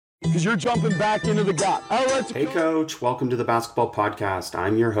because you're jumping back into the gap. Hey, Coach. Welcome to the Basketball Podcast.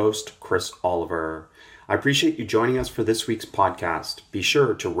 I'm your host, Chris Oliver. I appreciate you joining us for this week's podcast. Be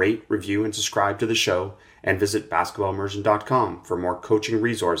sure to rate, review, and subscribe to the show, and visit basketballimmersion.com for more coaching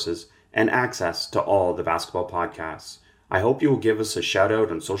resources and access to all the basketball podcasts. I hope you will give us a shout out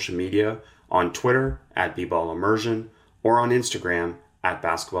on social media, on Twitter at @BBallImmersion, or on Instagram at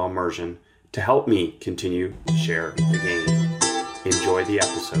BasketballImmersion to help me continue to share the game. Enjoy the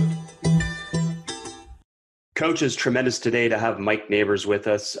episode. Coach, it's tremendous today to have Mike Neighbors with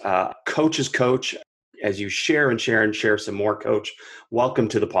us. Coach's coach, as you share some more, Coach. Welcome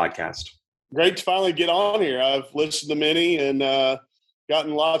to the podcast. Great to finally get on here. I've listened to many and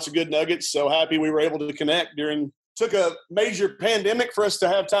gotten lots of good nuggets. So happy we were able to connect took a major pandemic for us to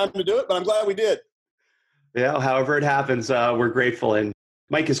have time to do it, but I'm glad we did. Yeah, however it happens, we're grateful. And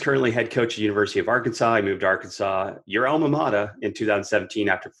Mike is currently head coach at the University of Arkansas. He moved to Arkansas, your alma mater, in 2017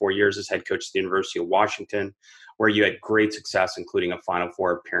 after 4 years as head coach at the University of Washington, where you had great success, including a Final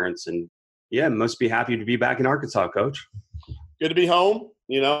Four appearance. And yeah, must be happy to be back in Arkansas, Coach. Good to be home.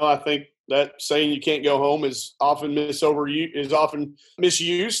 I think that saying you can't go home is often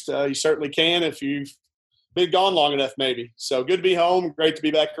misused. You certainly can if you've been gone long enough, maybe. So good to be home. Great to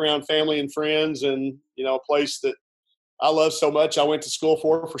be back around family and friends, and a place that I love so much. I went to school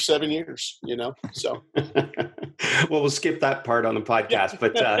for 7 years. So. Well, we'll skip that part on the podcast,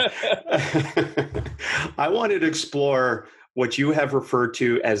 but I wanted to explore what you have referred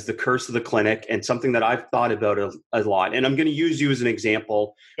to as the curse of the clinic, and something that I've thought about a lot. And I'm going to use you as an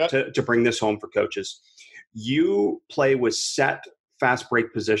example to bring this home for coaches. You play with set fast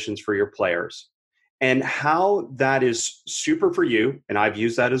break positions for your players, and how that is super for you. And I've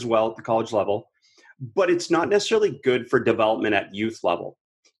used that as well at the college level, but it's not necessarily good for development at youth level.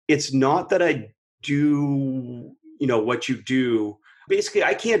 It's not that I do, what you do. Basically,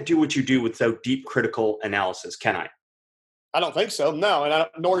 I can't do what you do without deep critical analysis, can I? I don't think so. No, and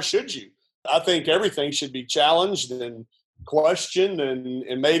nor should you. I think everything should be challenged and questioned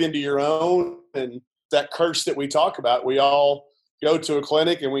and made into your own. And that curse that we talk about, we all go to a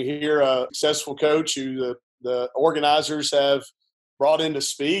clinic and we hear a successful coach who the organizers have brought in to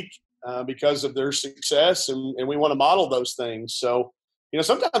speak because of their success, and we want to model those things. So,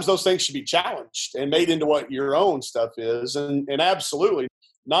 sometimes those things should be challenged and made into what your own stuff is. And absolutely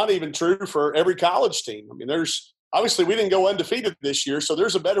not even true for every college team. I mean, obviously, we didn't go undefeated this year, so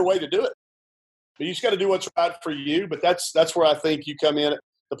there's a better way to do it. But you just got to do what's right for you. But that's where I think you come in,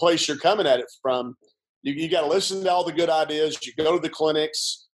 the place you're coming at it from. You got to listen to all the good ideas. You go to the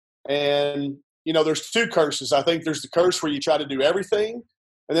clinics, and there's two curses. I think there's the curse where you try to do everything,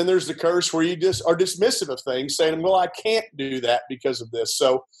 and then there's the curse where you just are dismissive of things, saying, "Well, I can't do that because of this."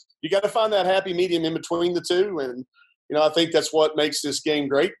 So you got to find that happy medium in between the two, and I think that's what makes this game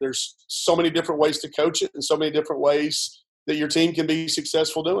great. There's so many different ways to coach it and so many different ways that your team can be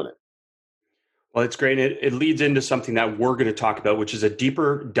successful doing it. Well, it's great. It leads into something that we're going to talk about, which is a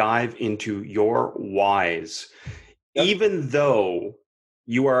deeper dive into your whys. Yep. Even though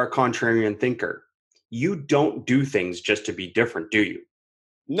you are a contrarian thinker, you don't do things just to be different, do you?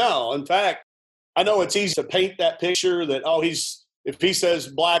 No. In fact, I know it's easy to paint that picture that, if he says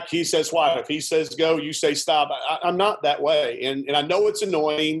black, he says white. If he says go, you say stop. I'm not that way. And I know it's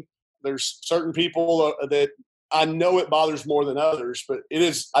annoying. There's certain people that I know it bothers more than others, but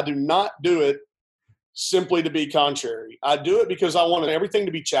I do not do it simply to be contrary. I do it because I want everything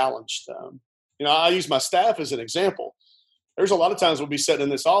to be challenged. I use my staff as an example. There's a lot of times we'll be sitting in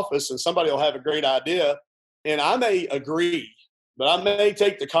this office and somebody will have a great idea, and I may agree, but I may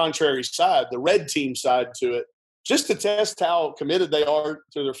take the contrary side, the red team side to it, just to test how committed they are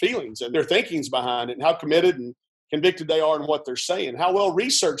to their feelings and their thinkings behind it, and how committed and convicted they are in what they're saying, how well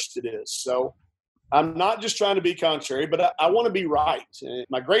researched it is. So I'm not just trying to be contrary, but I want to be right. And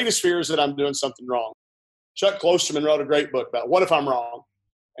my greatest fear is that I'm doing something wrong. Chuck Klosterman wrote a great book about what if I'm wrong?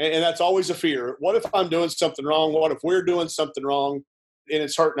 And that's always a fear. What if I'm doing something wrong? What if we're doing something wrong and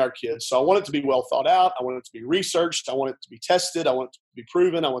it's hurting our kids? So I want it to be well thought out. I want it to be researched. I want it to be tested. I want it to be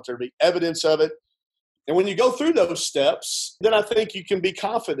proven. I want there to be evidence of it. And when you go through those steps, then I think you can be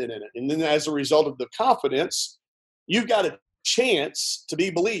confident in it. And then as a result of the confidence, you've got a chance to be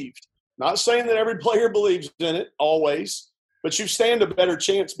believed. Not saying that every player believes in it always, but you stand a better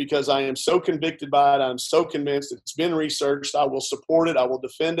chance because I am so convicted by it. I'm so convinced it's been researched. I will support it. I will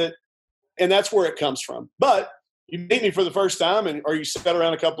defend it. And that's where it comes from. But you meet me for the first time or you sit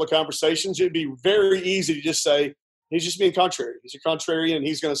around a couple of conversations, it'd be very easy to just say, he's just being contrary. He's a contrarian, and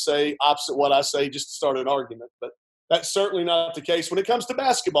he's going to say opposite what I say just to start an argument. But that's certainly not the case when it comes to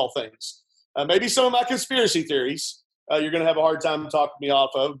basketball things. Maybe some of my conspiracy theories, you're going to have a hard time talking me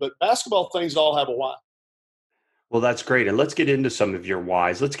off of. But basketball things all have a why. Well, that's great. And let's get into some of your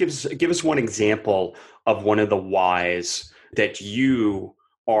whys. Let's give us one example of one of the whys that you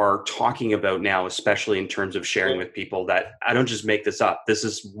are talking about now, especially in terms of sharing with people that I don't just make this up. This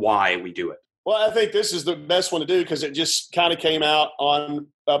is why we do it. Well, I think this is the best one to do because it just kind of came out on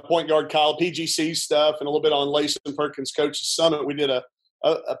Point Guard Kyle PGC stuff and a little bit on Layson Perkins Coaches Summit. We did a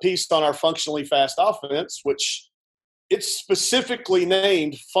piece on our functionally fast offense, which it's specifically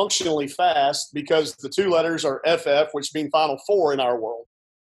named functionally fast because the two letters are FF, which mean Final Four in our world.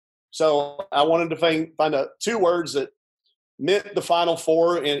 So I wanted to find two words that meant the Final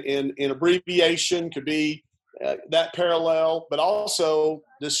Four in abbreviation, could be that parallel, but also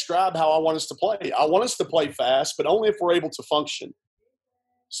describe how I want us to play. I want us to play fast, but only if we're able to function.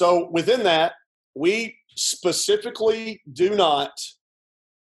 So within that, we specifically do not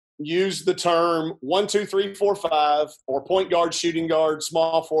use the term 1, 2, 3, 4, 5 or point guard, shooting guard,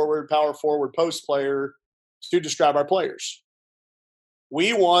 small forward, power forward, post player to describe our players. We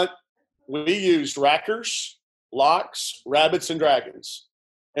use rackers, locks, rabbits, and dragons.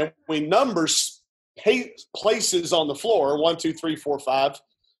 And we number places on the floor, 1, 2, 3, 4, 5,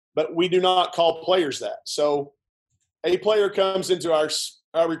 but we do not call players that. So a player comes into our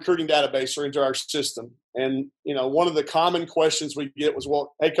recruiting database or into our system. And, one of the common questions we get was,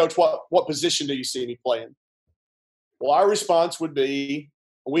 well, hey, coach, what position do you see me playing? Well, our response would be,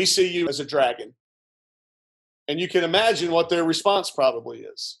 we see you as a dragon. And you can imagine what their response probably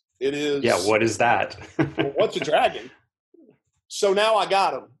is. It is. Yeah, what is that? Well, what's a dragon? So now I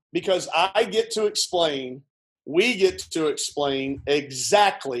got them because we get to explain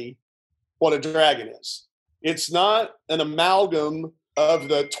exactly what a dragon is. It's not an amalgam of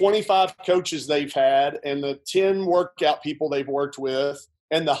the 25 coaches they've had and the 10 workout people they've worked with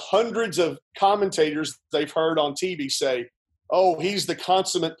and the hundreds of commentators they've heard on TV say, oh, he's the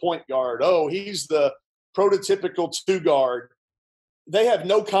consummate point guard. Oh, he's the prototypical two guard. They have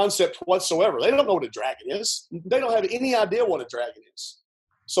no concept whatsoever. They don't know what a dragon is. They don't have any idea what a dragon is.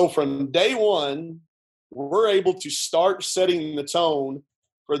 So from day one, we're able to start setting the tone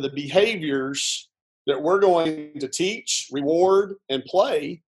for the behaviors that we're going to teach, reward, and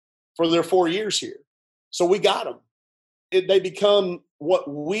play for their 4 years here. So we got them. They become what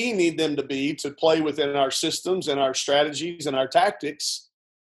we need them to be to play within our systems and our strategies and our tactics.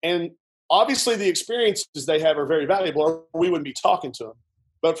 And obviously the experiences they have are very valuable or we wouldn't be talking to them.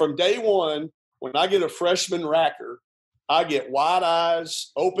 But from day one, when I get a freshman racker, I get wide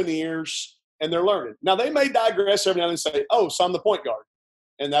eyes, open ears, and they're learning. Now, they may digress every now and then and say, oh, so I'm the point guard.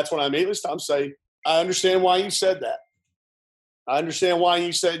 And that's when I immediately stop and say, I understand why you said that. I understand why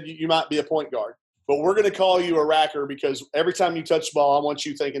you said you might be a point guard. But we're going to call you a racker because every time you touch the ball, I want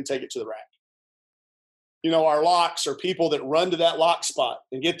you thinking, take it to the rack. Our locks are people that run to that lock spot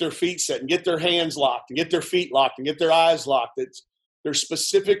and get their feet set and get their hands locked and get their feet locked and get their eyes locked. They're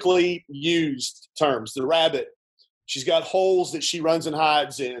specifically used terms. The rabbit, she's got holes that she runs and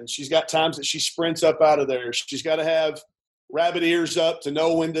hides in. She's got times that she sprints up out of there. She's got to have rabbit ears up to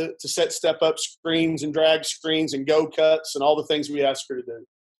know when to set step-up screens and drag screens and go cuts and all the things we ask her to do.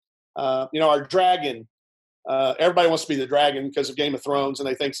 Our dragon, everybody wants to be the dragon because of Game of Thrones, and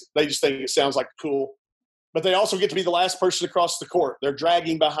they just think it sounds like cool. But they also get to be the last person across the court. They're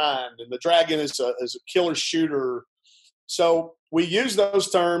dragging behind, and the dragon is a killer shooter. So we use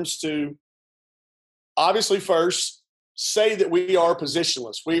those terms to obviously first say that we are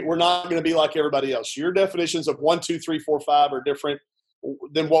positionless. We're not going to be like everybody else. Your definitions of 1, 2, 3, 4, 5 are different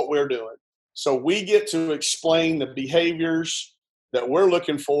than what we're doing. So we get to explain the behaviors that we're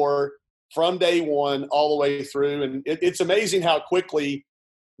looking for from day one all the way through. And it's amazing how quickly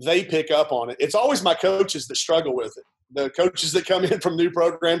they pick up on it. It's always my coaches that struggle with it. The coaches that come in from new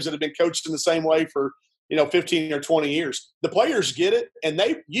programs that have been coached in the same way for 15 or 20 years. The players get it, and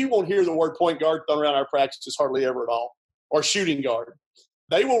you won't hear the word point guard thrown around our practices hardly ever at all, or shooting guard.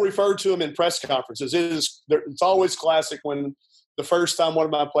 They will refer to them in press conferences. It's always classic when the first time one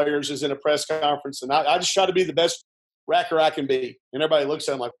of my players is in a press conference, and I just try to be the best racker I can be. And everybody looks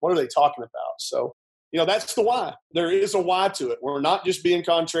at them like, what are they talking about? So, that's the why. There is a why to it. We're not just being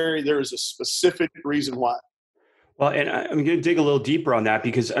contrary. There is a specific reason why. Well, and I'm going to dig a little deeper on that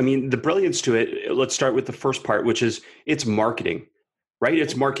because, the brilliance to it, let's start with the first part, which is it's marketing, right?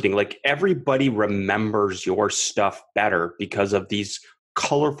 It's marketing. Like everybody remembers your stuff better because of these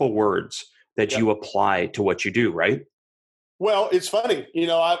colorful words that you apply to what you do, right? Well, it's funny.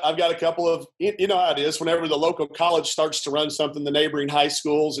 I've got a couple of, how it is whenever the local college starts to run something, the neighboring high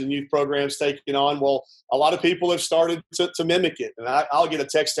schools and youth programs take it on. Well, a lot of people have started to mimic it. And I'll get a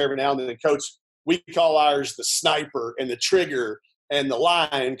text every now and then, Coach, we call ours the sniper and the trigger and the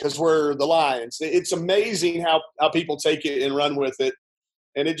lion because we're the Lions. It's amazing how people take it and run with it.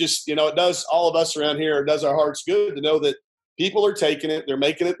 And it just, it does all of us around here, it does our hearts good to know that people are taking it, they're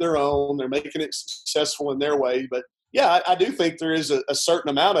making it their own, they're making it successful in their way. But, yeah, I do think there is a certain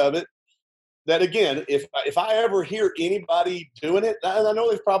amount of it that, again, if I ever hear anybody doing it, I know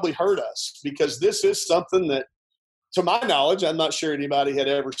they've probably heard us because this is something that, to my knowledge, I'm not sure anybody had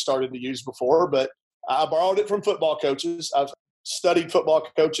ever started to use before, but I borrowed it from football coaches. I've studied football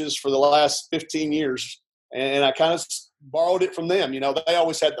coaches for the last 15 years, and I kind of borrowed it from them. They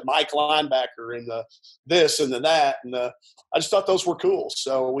always had the Mike linebacker and the this and the that, and I just thought those were cool.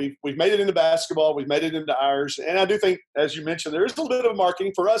 So we've made it into basketball, we've made it into ours, and I do think, as you mentioned, there is a little bit of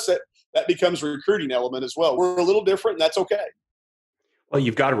marketing for us that becomes a recruiting element as well. We're a little different, and that's okay. Well,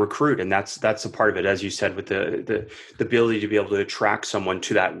 you've got to recruit, and that's a part of it, as you said, with the ability to be able to attract someone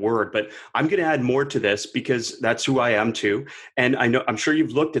to that word. But I'm going to add more to this because that's who I am too. And I'm sure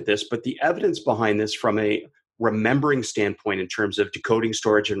you've looked at this, but the evidence behind this from a remembering standpoint in terms of decoding,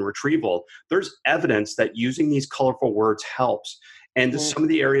 storage, and retrieval, there's evidence that using these colorful words helps. And some of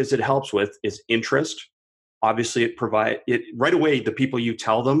the areas it helps with is interest. Obviously, it right away, the people you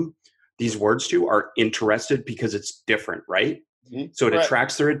tell them these words to are interested because it's different, right? So it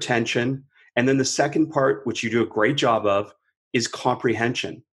attracts their attention. And then the second part, which you do a great job of, is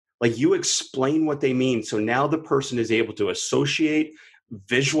comprehension. Like you explain what they mean. So now the person is able to associate,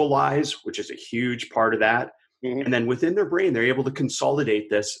 visualize, which is a huge part of that. And then within their brain, they're able to consolidate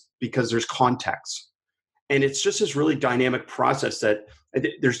this because there's context. And it's just this really dynamic process that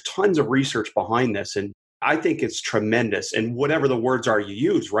there's tons of research behind this. And I think it's tremendous. And whatever the words are you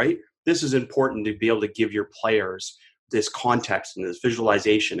use, right? This is important to be able to give your players this context and this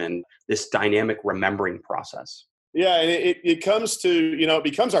visualization and this dynamic remembering process. Yeah, and it comes to, it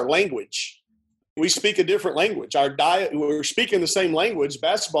becomes our language. We speak a different language. We're speaking the same language,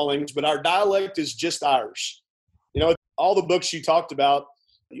 basketball language, but our dialect is just ours. All the books you talked about,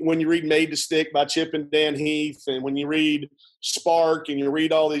 when you read Made to Stick by Chip and Dan Heath, and when you read Spark and you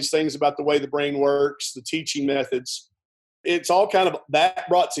read all these things about the way the brain works, the teaching methods, it's all kind of that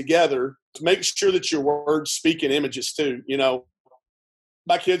brought together to make sure that your words speak in images too.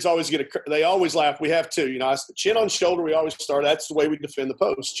 My kids always they always laugh. We have to, chin on shoulder. We always start. That's the way we defend the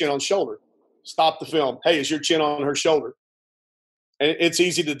post. Chin on shoulder. Stop the film. Hey, is your chin on her shoulder? And it's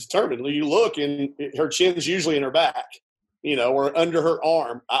easy to determine. You look and her chin's usually in her back, or under her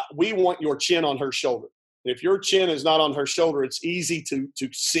arm. We want your chin on her shoulder. If your chin is not on her shoulder, it's easy to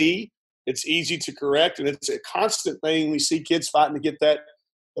see. It's easy to correct, and it's a constant thing. We see kids fighting to get the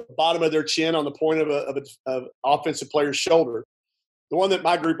bottom of their chin on the point of an offensive player's shoulder. The one that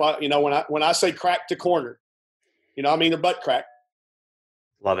my group, when I say crack to corner, I mean their butt crack.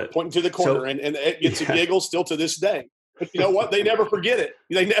 Love it. Pointing to the corner, and it gets a giggle still to this day. But you know what? They never forget it.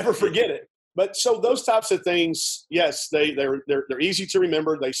 They never forget it. But so those types of things, yes, they're easy to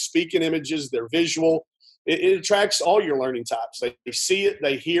remember. They speak in images. They're visual. It attracts all your learning types. They see it.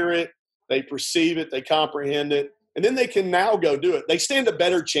 They hear it. They perceive it, they comprehend it, and then they can now go do it. They stand a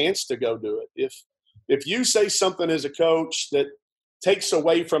better chance to go do it. If you say something as a coach that takes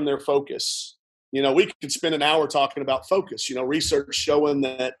away from their focus, we could spend an hour talking about focus. Research showing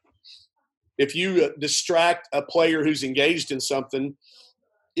that if you distract a player who's engaged in something,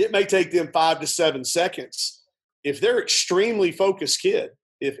 it may take them 5 to 7 seconds. If they're extremely focused kid,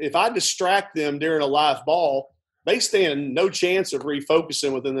 if I distract them during a live ball, they stand no chance of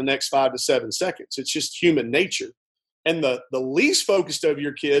refocusing within the next 5 to 7 seconds. It's just human nature. And the least focused of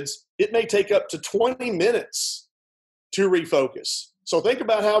your kids, it may take up to 20 minutes to refocus. So think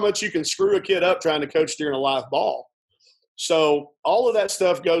about how much you can screw a kid up trying to coach during a live ball. So all of that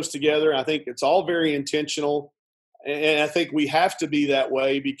stuff goes together. I think it's all very intentional. And I think we have to be that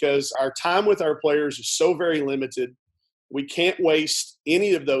way because our time with our players is so very limited. We can't waste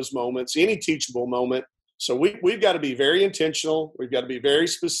any of those moments, any teachable moment. So we've got to be very intentional. We've got to be very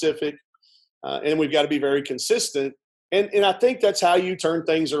specific, and we've got to be very consistent. And I think that's how you turn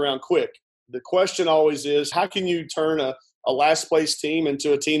things around quick. The question always is, how can you turn a last place team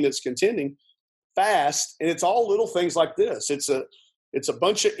into a team that's contending fast? And it's all little things like this. It's a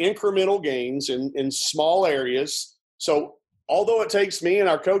bunch of incremental gains in small areas. So although it takes me and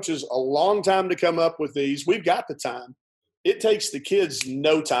our coaches a long time to come up with these, we've got the time. It takes the kids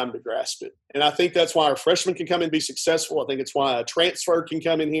no time to grasp it. And I think that's why our freshmen can come in and be successful. I think it's why a transfer can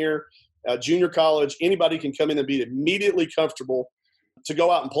come in here, junior college, anybody can come in and be immediately comfortable to go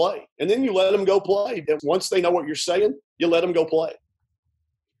out and play. And then you let them go play. And once they know what you're saying, you let them go play.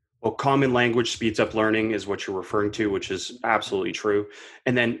 Well, common language speeds up learning is what you're referring to, which is absolutely true.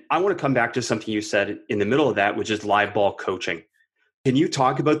 And then I want to come back to something you said in the middle of that, which is live ball coaching. Can you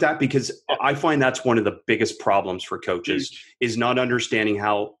talk about that? Because I find that's one of the biggest problems for coaches is not understanding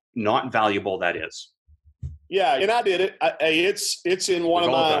how not valuable that is. Yeah, and I did it. It's in one We've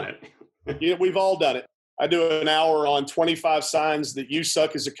of all my. done it. We've all done it. I do an hour on 25 signs that you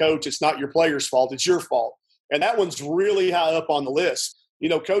suck as a coach. It's not your player's fault. It's your fault. And that one's really high up on the list.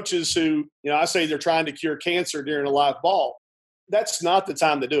 Coaches who, I say they're trying to cure cancer during a live ball. That's not the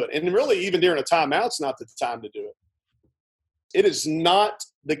time to do it. And really, even during a timeout's not the time to do it. It is not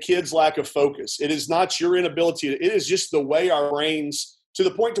the kid's lack of focus. It is not your inability. It is just the way our brains, to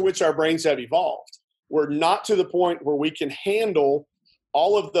the point to which our brains have evolved. We're not to the point where we can handle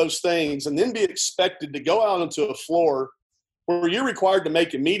all of those things and then be expected to go out onto a floor where you're required to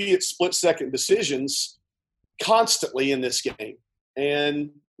make immediate split-second decisions constantly in this game.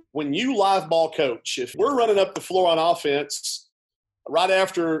 And when you live ball coach, if we're running up the floor on offense right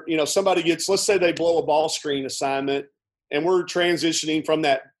after, somebody gets, let's say they blow a ball screen assignment and we're transitioning from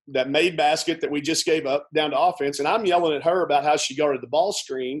that made basket that we just gave up down to offense, and I'm yelling at her about how she guarded the ball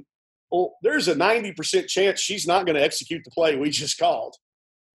screen, well, there's a 90% chance she's not going to execute the play we just called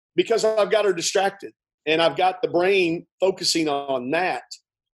because I've got her distracted and I've got the brain focusing on that.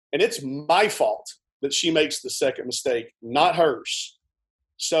 And it's my fault that she makes the second mistake, not hers.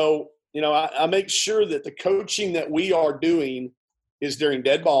 So, I make sure that the coaching that we are doing is during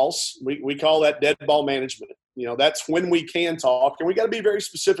dead balls. We call that dead ball management. That's when we can talk, and we got to be very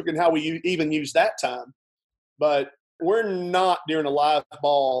specific in how we even use that time. But we're not during a live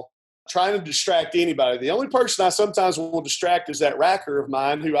ball trying to distract anybody. The only person I sometimes will distract is that racker of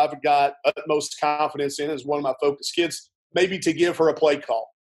mine who I've got utmost confidence in as one of my focus kids, maybe to give her a play call,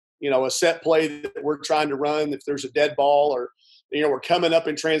 a set play that we're trying to run if there's a dead ball or, we're coming up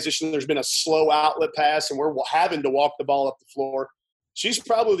in transition, there's been a slow outlet pass and we're having to walk the ball up the floor. She's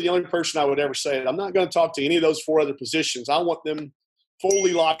probably the only person I would ever say it. I'm not going to talk to any of those 4 other positions. I want them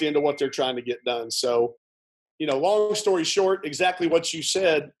fully locked into what they're trying to get done. So, long story short, exactly what you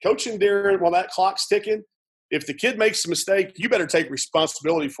said, coaching during while that clock's ticking, if the kid makes a mistake, you better take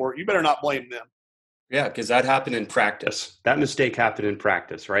responsibility for it. You better not blame them. Yeah, because that happened in practice. That mistake happened in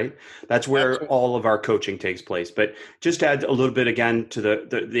practice, right? That's where all of our coaching takes place. But just add a little bit again to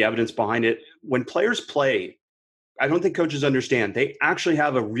the evidence behind it. When players play, I don't think coaches understand. They actually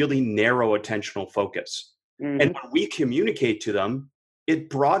have a really narrow attentional focus. Mm-hmm. And when we communicate to them, it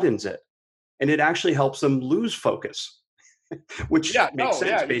broadens it. And it actually helps them lose focus, which makes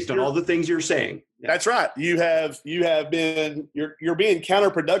sense based on all the things you're saying. Yeah. That's right. You have been you're being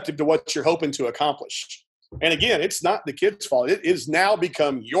counterproductive to what you're hoping to accomplish. And again, it's not the kid's fault. It is now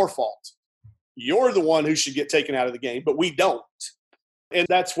become your fault. You're the one who should get taken out of the game, but we don't. And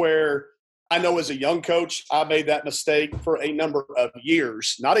that's where I know as a young coach, I made that mistake for a number of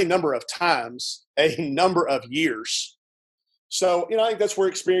years, not a number of times, a number of years. So, I think that's where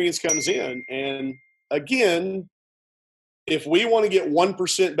experience comes in. And again, if we want to get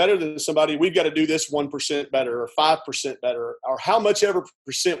 1% better than somebody, we've got to do this 1% better or 5% better or how much ever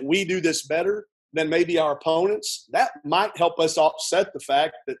percent we do this better than maybe our opponents. That might help us offset the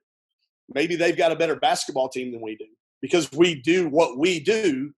fact that maybe they've got a better basketball team than we do because we do what we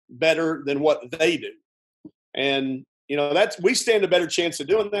do better than what they do. And, we stand a better chance of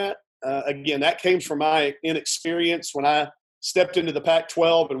doing that. Again, that came from my inexperience when I stepped into the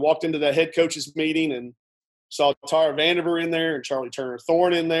Pac-12 and walked into that head coaches meeting and saw Tara Vandiver in there and Charlie Turner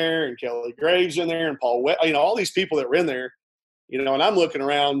Thorne in there and Kelly Graves in there and Paul Webb, all these people that were in there, and I'm looking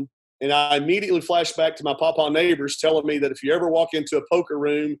around and I immediately flash back to my pawpaw neighbors telling me that if you ever walk into a poker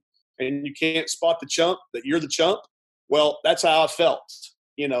room and you can't spot the chump, that you're the chump. Well, that's how I felt,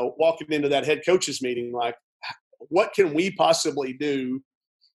 walking into that head coaches meeting, like, what can we possibly do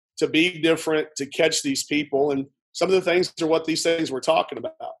to be different, to catch these people? And some of the things are what these things we're talking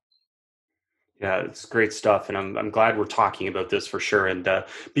about. Yeah, it's great stuff. And I'm glad we're talking about this for sure. And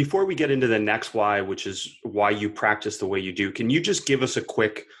before we get into the next why, which is why you practice the way you do, can you just give us a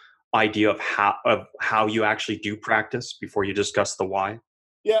quick idea of how you actually do practice before you discuss the why?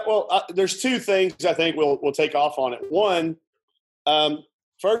 Yeah, well, there's 2 things I think we'll take off on it. One,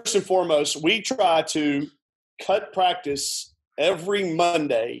 first and foremost, we try to cut practice every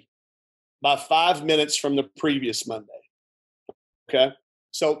Monday by 5 minutes from the previous Monday. Okay?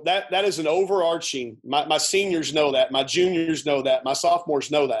 So that is an overarching, my seniors know that, my juniors know that, my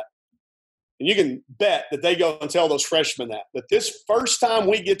sophomores know that. And you can bet that they go and tell those freshmen that this first time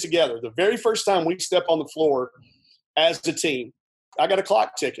we get together, the very first time we step on the floor as a team, I got a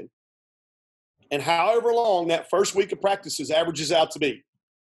clock ticking. And however long that first week of practices averages out to be,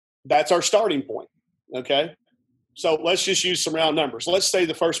 That's our starting point. Okay. So let's just use some round numbers. Let's say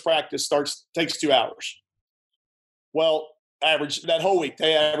the first practice takes 2 hours. Well, average that whole week,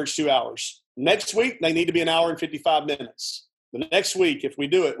 they average 2 hours. Next week, they need to be an hour and 55 minutes. The next week, if we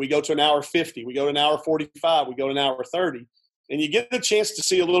do it, we go to an hour 50, we go to an hour 45, we go to an hour 30. And you get the chance to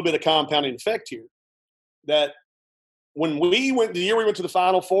see a little bit of compounding effect here. That when the year we went to the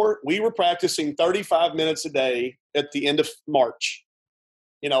Final Four, we were practicing 35 minutes a day at the end of March.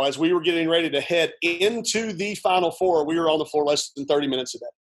 As we were getting ready to head into the Final Four, we were on the floor less than 30 minutes a day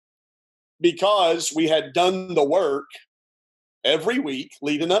because we had done the work every week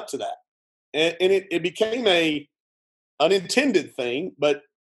leading up to that. And it became a unintended thing, but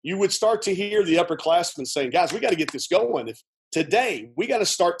you would start to hear the upperclassmen saying, guys, we got to get this going. We got to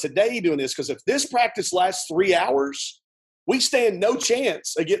start today doing this, because if this practice lasts 3 hours, we stand no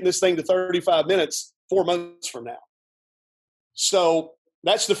chance of getting this thing to 35 minutes 4 months from now. So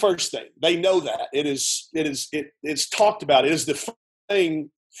that's the first thing. They know that. It's talked about. It is the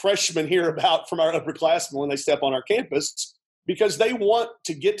thing freshmen hear about from our upperclassmen when they step on our campus, because they want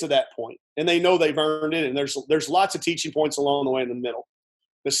to get to that point and they know they've earned it. And there's lots of teaching points along the way in the middle.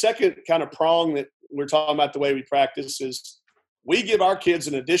 The second kind of prong that we're talking about the way we practice is we give our kids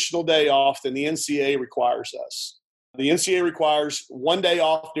an additional day off than the NCAA requires us. The NCAA requires 1 day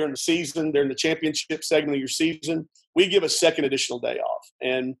off during the season, during the championship segment of your season. We give a second additional day off.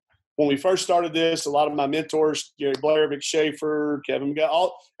 And when we first started this, a lot of my mentors, Gary Blair, Vic Schaefer, Kevin,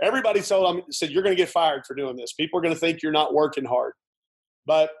 everybody said, you're going to get fired for doing this. People are going to think you're not working hard.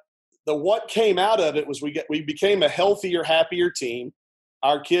 But what came out of it was we became a healthier, happier team.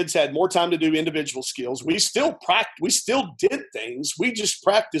 Our kids had more time to do individual skills. We still did things. We just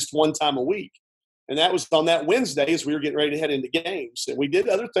practiced 1 time a week. And that was on that Wednesday as we were getting ready to head into games. And we did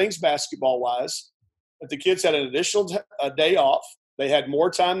other things basketball-wise, but the kids had an additional day off. They had more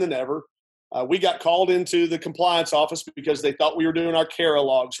time than ever. We got called into the compliance office because they thought we were doing our CARA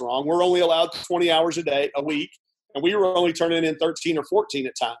logs wrong. We're only allowed 20 hours a week, and we were only turning in 13 or 14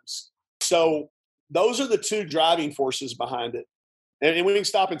 at times. So those are the two driving forces behind it. And we can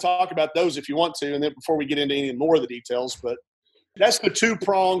stop and talk about those if you want to, and then before we get into any more of the details. But that's the two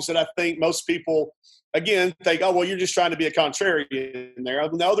prongs that I think most people, again, think, oh, well, you're just trying to be a contrarian there.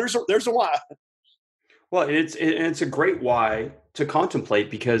 No, there's a why. Well, it's a great why to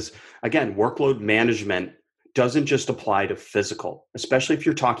contemplate because, again, workload management doesn't just apply to physical, especially if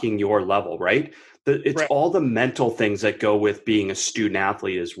you're talking your level, right? It's right. All the mental things that go with being a student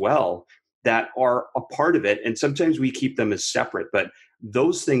athlete as well that are a part of it. And sometimes we keep them as separate, but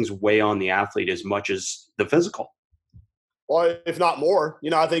those things weigh on the athlete as much as the physical. Well, if not more.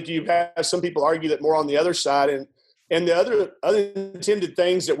 I think you've had some people argue that more on the other side. And the other unintended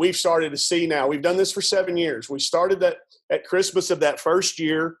things that we've started to see now, we've done this for 7 years. We started that at Christmas of that first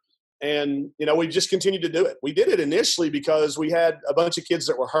year, and, we've just continued to do it. We did it initially because we had a bunch of kids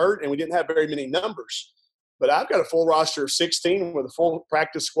that were hurt and we didn't have very many numbers. But I've got a full roster of 16 with a full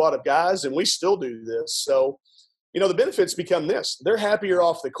practice squad of guys, and we still do this. So, the benefits become this. They're happier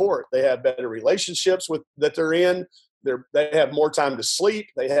off the court. They have better relationships that they're in. They have more time to sleep.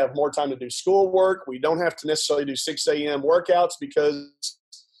 They have more time to do schoolwork. We don't have to necessarily do 6 a.m. workouts because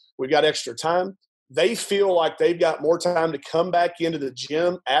we've got extra time. They feel like they've got more time to come back into the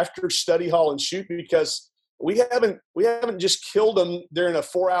gym after study hall and shoot because we haven't just killed them during a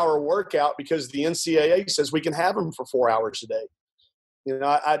 4-hour workout because the NCAA says we can have them for 4 hours a day.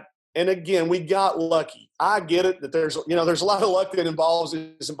 And again, we got lucky. I get it that there's a lot of luck that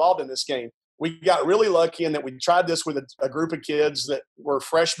is involved in this game. We got really lucky in that we tried this with a group of kids that were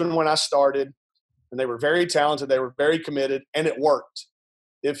freshmen when I started, and they were very talented. They were very committed, and it worked.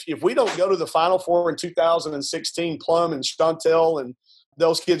 If we don't go to the Final Four in 2016, Plum and Chantel and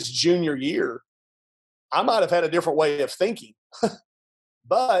those kids' junior year, I might have had a different way of thinking.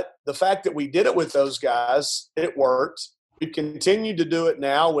 But the fact that we did it with those guys, it worked. We've continued to do it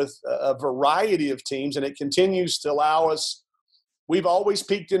now with a variety of teams, and it continues to allow us. We've always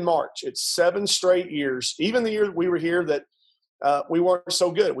peaked in March. It's 7 straight years. Even the year we were here that we weren't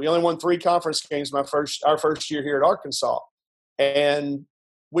so good. We only won 3 conference games our first year here at Arkansas.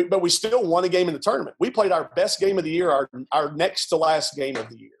 But we still won a game in the tournament. We played our best game of the year, our next to last game of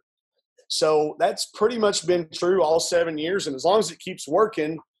the year. So that's pretty much been true all 7 years. And as long as it keeps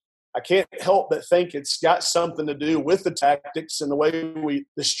working, I can't help but think it's got something to do with the tactics and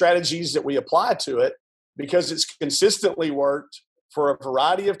the strategies that we apply to it, because it's consistently worked for a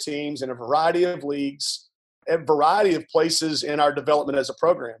variety of teams in a variety of leagues, a variety of places in our development as a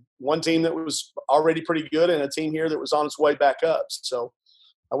program. One team that was already pretty good and a team here that was on its way back up. So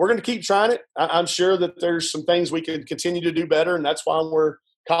we're going to keep trying it. I'm sure that there's some things we can continue to do better, and that's why we're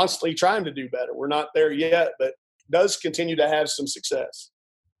constantly trying to do better. We're not there yet, but does continue to have some success.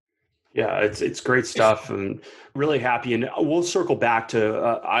 Yeah, it's great stuff, and really happy. And we'll circle back to.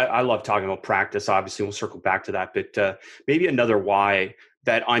 I love talking about practice. Obviously, we'll circle back to that. But maybe another why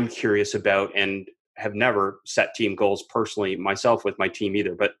that I'm curious about, and have never set team goals personally myself with my team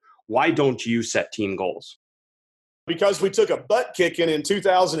either. But why don't you set team goals? Because we took a butt kicking in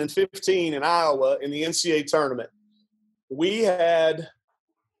 2015 in Iowa in the NCAA tournament.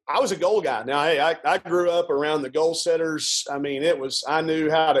 I was a goal guy. Now, I grew up around the goal setters. I mean, I knew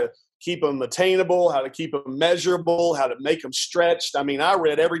how to keep them attainable, how to keep them measurable, how to make them stretched. I mean, I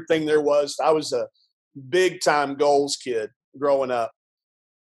read everything there was. I was a big-time goals kid growing up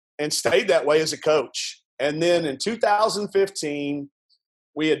and stayed that way as a coach. And then in 2015,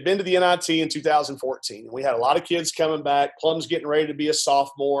 we had been to the NIT in 2014. We had a lot of kids coming back. Plum's getting ready to be a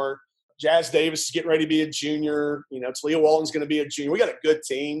sophomore. Jazz Davis is getting ready to be a junior. Talia Walton's going to be a junior. We got a good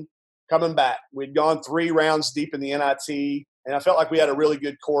team coming back. We'd gone 3 rounds deep in the NIT, and I felt like we had a really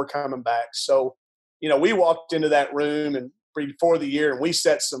good core coming back. So, we walked into that room and before the year, and we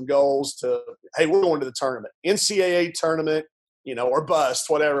set some goals to, hey, we're going to the tournament, NCAA tournament, or bust,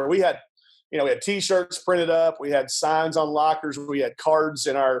 whatever. We had T-shirts printed up. We had signs on lockers. We had cards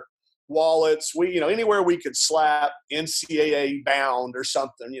in our wallets. We, anywhere we could slap NCAA bound or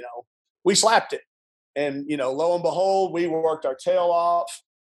something, we slapped it. And, lo and behold, we worked our tail off,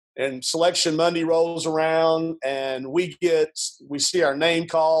 and Selection Monday rolls around, and we see our name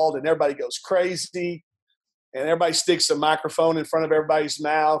called, and everybody goes crazy. And everybody sticks a microphone in front of everybody's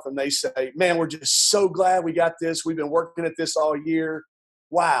mouth, and they say, man, we're just so glad we got this. We've been working at this all year.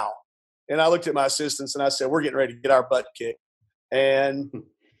 Wow. And I looked at my assistants and I said, we're getting ready to get our butt kicked. And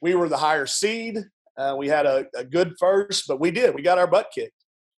we were the higher seed. We had a good first, but we got our butt kicked.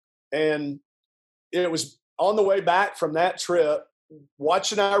 And it was on the way back from that trip,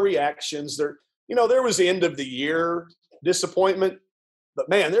 watching our reactions. There was the end of the year disappointment, but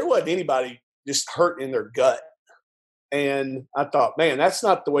man, there wasn't anybody just hurt in their gut. And I thought, man, that's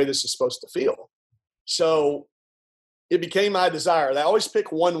not the way this is supposed to feel. So it became my desire. I always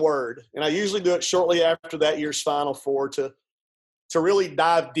pick one word, and I usually do it shortly after that year's Final Four to really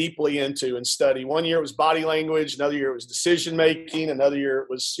dive deeply into and study. One year it was body language. Another year it was decision making. Another year it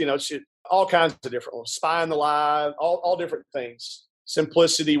was, all kinds of different ones. Spy in the lie, all different things.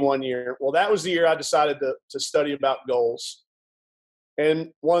 Simplicity one year. Well, that was the year I decided to study about goals.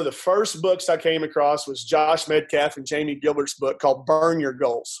 And one of the first books I came across was Josh Medcalf and Jamie Gilbert's book called Burn Your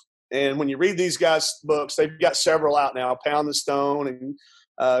Goals. And when you read these guys' books, they've got several out now, Pound the Stone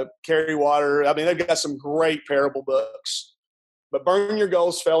and Carry Water. I mean, they've got some great parable books. But Burn Your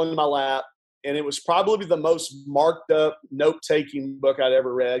Goals fell into my lap, and it was probably the most marked up, note-taking book I'd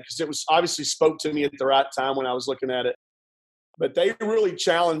ever read because it was obviously spoke to me at the right time when I was looking at it. But they really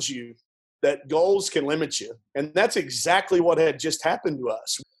challenge you that goals can limit you. And that's exactly what had just happened to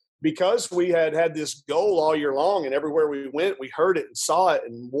us. Because we had this goal all year long, and everywhere we went, we heard it and saw it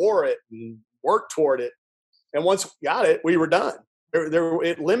and wore it and worked toward it. And once we got it, we were done.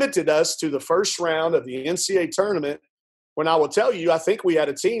 It limited us to the first round of the NCAA tournament, when I will tell you, I think we had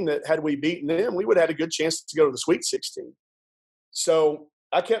a team that had we beaten them, we would have had a good chance to go to the Sweet 16. So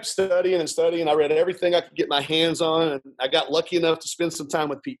I kept studying and studying. I read everything I could get my hands on, and I got lucky enough to spend some time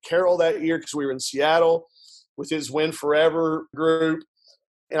with Pete Carroll that year because we were in Seattle with his Win Forever group.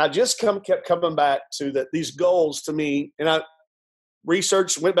 And I just kept coming back to that these goals to me, and I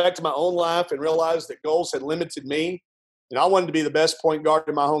went back to my own life and realized that goals had limited me. And I wanted to be the best point guard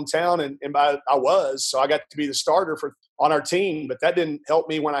in my hometown, and I was. So I got to be the starter on our team, but that didn't help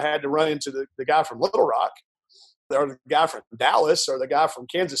me when I had to run into the guy from Little Rock, or the guy from Dallas, or the guy from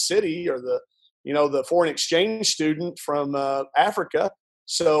Kansas City, or the foreign exchange student from Africa.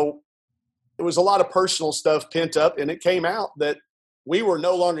 So it was a lot of personal stuff pent up, and it came out that we were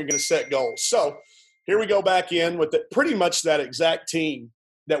no longer going to set goals. So here we go back in with pretty much that exact team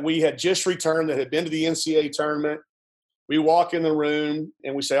that we had just returned, that had been to the NCAA tournament. We walk in the room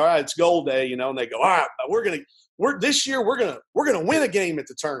and we say, all right, it's goal day, and they go, all right, this year we're going to win a game at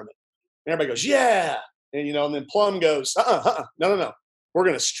the tournament. And everybody goes, yeah. And, and then Plum goes, no. We're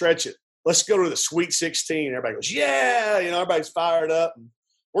going to stretch it. Let's go to the Sweet 16. And everybody goes, yeah. Everybody's fired up. And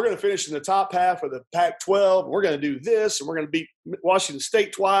we're going to finish in the top half of the Pac-12. We're going to do this, and we're going to beat Washington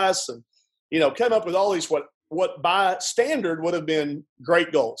State twice, and come up with all these what by standard would have been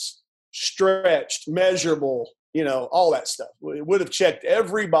great goals, stretched, measurable, all that stuff. It would have checked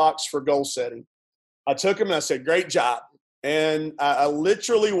every box for goal setting. I took them and I said, great job, and I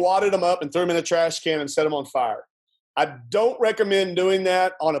literally wadded them up and threw them in a trash can and set them on fire. I don't recommend doing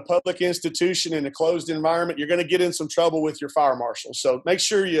that on a public institution in a closed environment. You're going to get in some trouble with your fire marshal. So make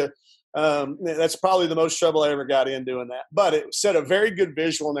sure you that's probably the most trouble I ever got in doing that. But it set a very good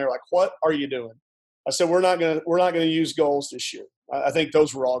visual, and they're like, "What are you doing?" I said, "We're not going to use goals this year. I think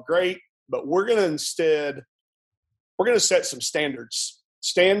those were all great, but we're going to set some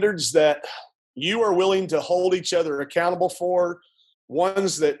standards that you are willing to hold each other accountable for,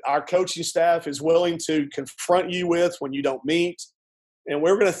 ones that our coaching staff is willing to confront you with when you don't meet. And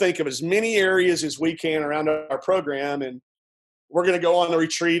we're going to think of as many areas as we can around our program, and we're going to go on a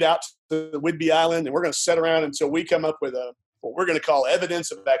retreat out to the Whidbey Island, and we're going to sit around until we come up with what we're going to call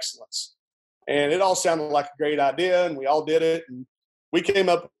evidence of excellence." And it all sounded like a great idea, and we all did it. And we came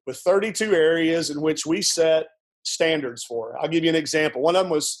up with 32 areas in which we set standards for. I'll give you an example. One of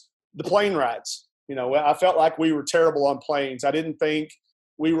them was the plane rides. I felt like we were terrible on planes. I didn't think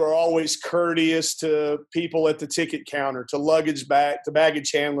we were always courteous to people at the ticket counter, to to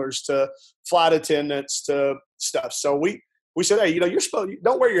baggage handlers, to flight attendants, to stuff. So we said, "Hey,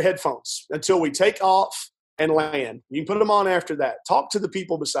 don't wear your headphones until we take off and land. You can put them on after that. Talk to the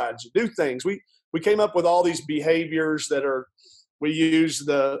people beside you. Do things." We came up with all these behaviors we use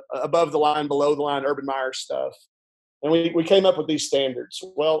the above the line, below the line, Urban Meyer stuff. And we came up with these standards.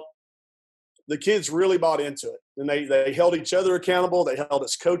 Well, the kids really bought into it, and they held each other accountable. They held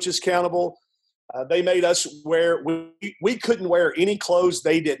us coaches accountable. They made us we couldn't wear any clothes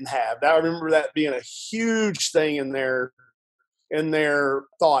they didn't have. I remember that being a huge thing in their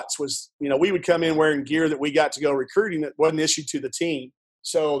thoughts was, we would come in wearing gear that we got to go recruiting that wasn't issued to the team.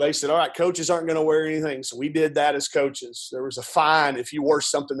 So they said, "All right, coaches aren't going to wear anything." So we did that as coaches. There was a fine if you wore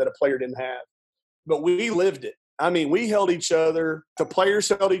something that a player didn't have. But we lived it. I mean, we held each other. The players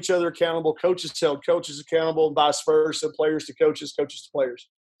held each other accountable. Coaches held coaches accountable, and vice versa. Players to coaches, coaches to players.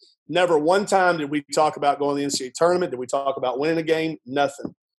 Never one time did we talk about going to the NCAA tournament. Did we talk about winning a game?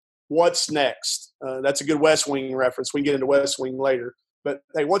 Nothing. What's next? That's a good West Wing reference. We can get into West Wing later. But,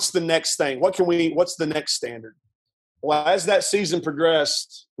 hey, what's the next thing? What's the next standard? Well, as that season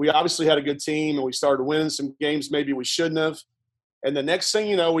progressed, we obviously had a good team, and we started winning some games maybe we shouldn't have. And the next thing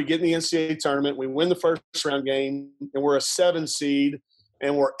you know, we get in the NCAA tournament, we win the first round game, and we're a 7 seed,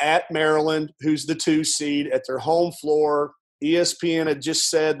 and we're at Maryland, who's the 2 seed, at their home floor. ESPN had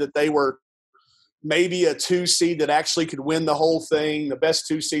just said that they were maybe a 2 seed that actually could win the whole thing, the best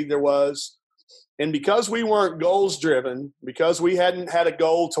 2 seed there was. And because we weren't goals driven, because we hadn't had a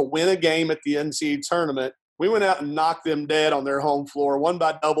goal to win a game at the NCAA tournament, we went out and knocked them dead on their home floor, won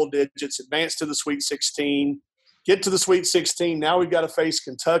by double digits, advanced to the Sweet 16, get to the Sweet 16. Now we've got to face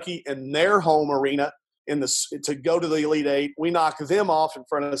Kentucky in their home arena to go to the Elite Eight. We knock them off in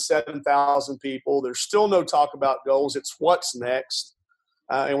front of 7,000 people. There's still no talk about goals. It's what's next.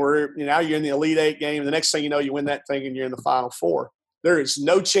 And now you're in the Elite Eight game. The next thing you know, you win that thing and you're in the Final Four. There is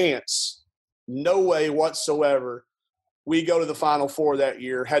no chance, no way whatsoever we go to the Final Four that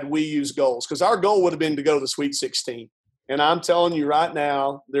year had we used goals, because our goal would have been to go to the Sweet 16. And I'm telling you right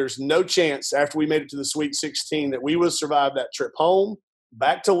now, there's no chance after we made it to the Sweet 16 that we would have survived that trip home,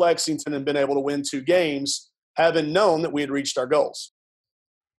 back to Lexington, and been able to win 2 games, having known that we had reached our goals.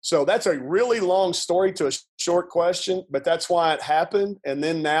 So that's a really long story to a short question, but that's why it happened. And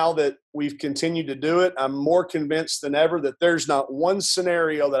then now that we've continued to do it, I'm more convinced than ever that there's not one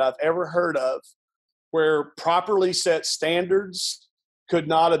scenario that I've ever heard of where properly set standards could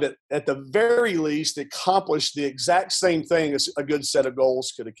not have, at the very least, accomplished the exact same thing as a good set of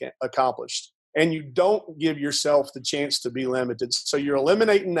goals could have accomplished. And you don't give yourself the chance to be limited. So you're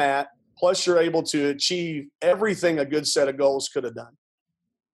eliminating that, plus you're able to achieve everything a good set of goals could have done.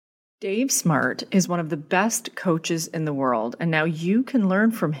 Dave Smart is one of the best coaches in the world, and now you can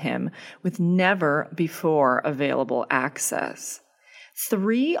learn from him with never before available access.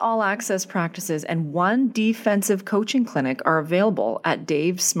 3 all-access practices and 1 defensive coaching clinic are available at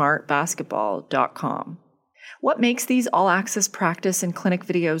davesmartbasketball.com. What makes these all-access practice and clinic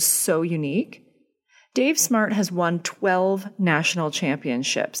videos so unique? Dave Smart has won 12 national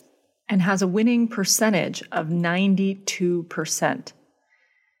championships and has a winning percentage of 92%.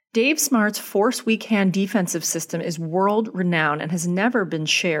 Dave Smart's force weak hand defensive system is world-renowned and has never been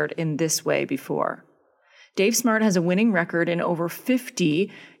shared in this way before. Dave Smart has a winning record in over 50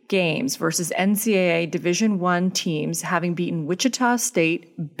 games versus NCAA Division I teams, having beaten Wichita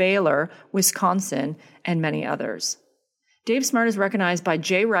State, Baylor, Wisconsin, and many others. Dave Smart is recognized by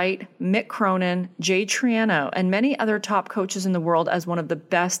Jay Wright, Mick Cronin, Jay Triano, and many other top coaches in the world as one of the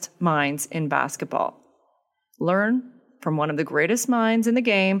best minds in basketball. Learn from one of the greatest minds in the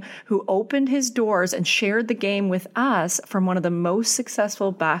game who opened his doors and shared the game with us from one of the most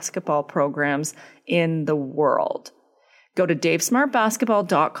successful basketball programs in the world. Go to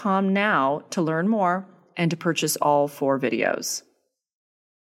davesmartbasketball.com now to learn more and to purchase all 4 videos.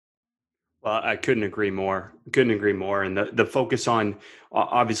 Well, I couldn't agree more. And the focus on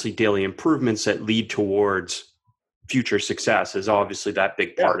obviously daily improvements that lead towards future success is obviously that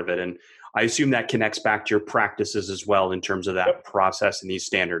big part of it. And I assume that connects back to your practices as well in terms of that process and these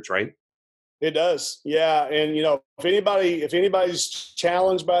standards, right? It does. Yeah. And, if anybody's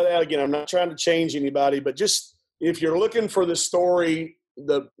challenged by that, again, I'm not trying to change anybody, but just if you're looking for the story,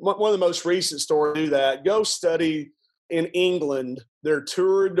 one of the most recent stories do that, go study in England their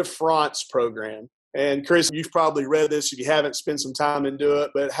Tour de France program. And Chris, you've probably read this if you haven't, spent some time into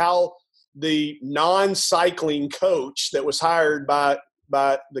it, but how the non-cycling coach that was hired by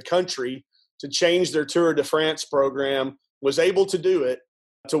the country to change their Tour de France program was able to do it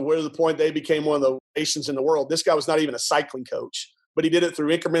to where the point they became one of the nations in the world. This guy was not even a cycling coach, but he did it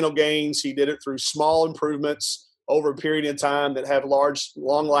through incremental gains. He did it through small improvements over a period of time that have large,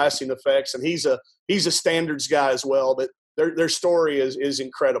 long-lasting effects. And he's a standards guy as well. But their story is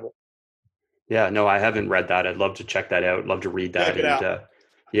incredible. Yeah, no, I haven't read that. I'd love to check that out. Love to read that. Check it out.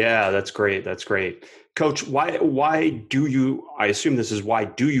 Yeah, that's great. That's great. Coach, why do you, I assume this is why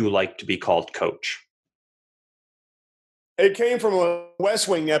do you like to be called coach? It came from a West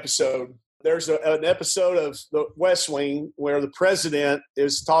Wing episode. There's an episode of the West Wing where the president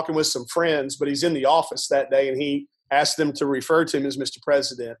is talking with some friends, but he's in the office that day, and he asked them to refer to him as Mr.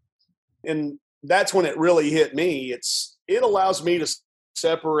 President. And that's when it really hit me. It allows me to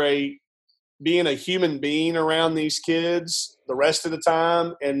separate being a human being around these kids the rest of the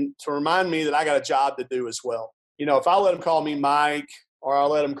time and to remind me that I got a job to do as well. If I let them call me Mike, or I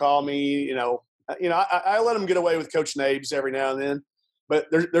let them call me, I let them get away with Coach Nabes every now and then. But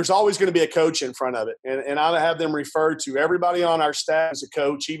there's always going to be a coach in front of it. And I have them refer to everybody on our staff as a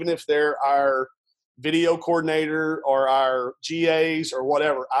coach, even if they're our video coordinator or our GAs or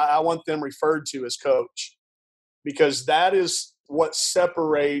whatever. I want them referred to as coach, because that is what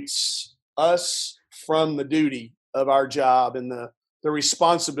separates us from the duty of our job and the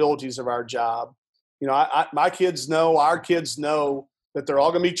responsibilities of our job. My kids know, our kids know that they're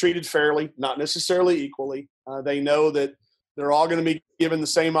all going to be treated fairly, not necessarily equally. They know that they're all going to be given the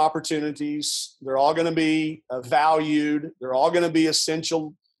same opportunities. They're all going to be valued. They're all going to be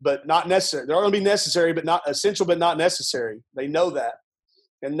essential, but not necessary. They're all going to be necessary, but not essential, but not necessary. They know that.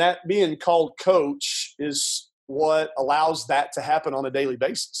 And that being called coach is what allows that to happen on a daily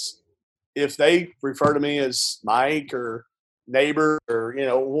basis. If they refer to me as Mike or neighbor or,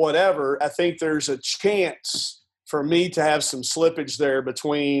 whatever, I think there's a chance for me to have some slippage there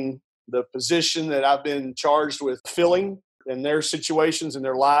between the position that I've been charged with filling in their situations in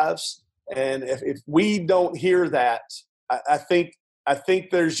their lives. And if we don't hear that, I think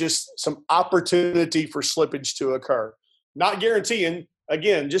there's just some opportunity for slippage to occur. Not guaranteeing,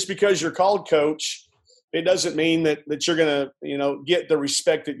 again, just because you're called coach, it doesn't mean that you're going to, get the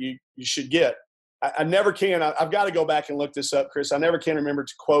respect that you should get. I never can. I've got to go back and look this up, Chris. I never can remember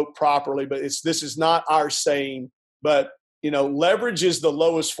to quote properly, but this is not our saying, but leverage is the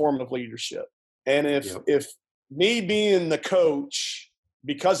lowest form of leadership. And if me being the coach,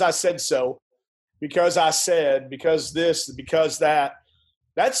 because I said so, because I said, because this, because that,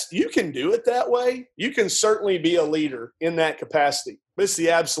 you can do it that way. You can certainly be a leader in that capacity. But it's the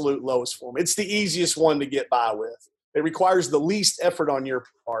absolute lowest form. It's the easiest one to get by with. It requires the least effort on your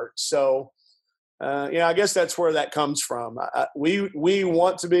part. So, I guess that's where that comes from. We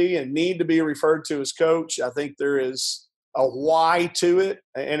want to be and need to be referred to as coach. I think there is a why to it,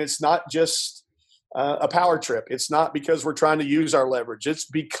 and it's not just a power trip. It's not because we're trying to use our leverage. It's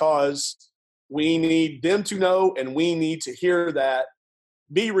because we need them to know, and we need to hear that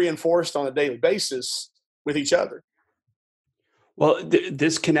be reinforced on a daily basis with each other. Well,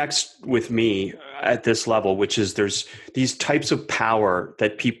 this connects with me at this level, which is there's these types of power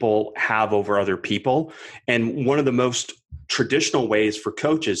that people have over other people. And one of the most traditional ways for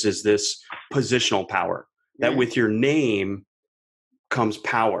coaches is this positional power, that with your name comes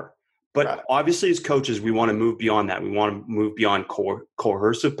power. But obviously as coaches, we want to move beyond that. We want to move beyond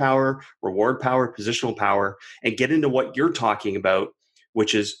coercive power, reward power, positional power, and get into what you're talking about,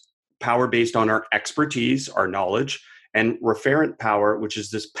 which is power based on our expertise, our knowledge, and referent power, which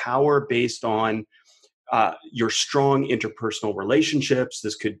is this power based on your strong interpersonal relationships.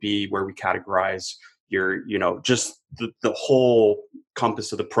 This could be where we categorize your, just the whole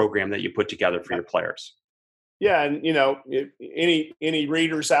compass of the program that you put together for your players. Yeah, and if any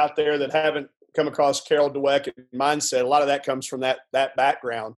readers out there that haven't come across Carol Dweck and mindset, a lot of that comes from that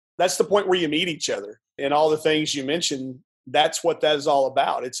background. That's the point where you meet each other, and all the things you mentioned. That's what that is all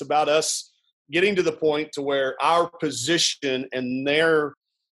about. It's about us getting to the point to where our position and their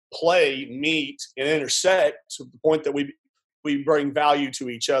play meet and intersect to the point that we bring value to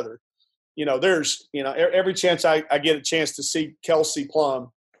each other. There's, every chance I get a chance to see Kelsey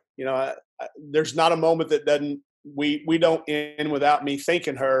Plum, there's not a moment that we don't end without me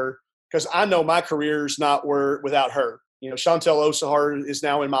thanking her, because I know my career's not without her. Chantel Osahar is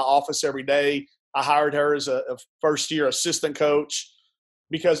now in my office every day. I hired her as a first-year assistant coach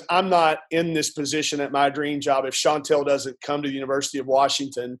because I'm not in this position at my dream job if Chantel doesn't come to the University of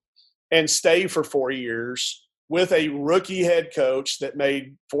Washington and stay for 4 years with a rookie head coach that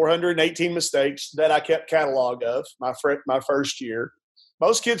made 418 mistakes that I kept catalog of my first year.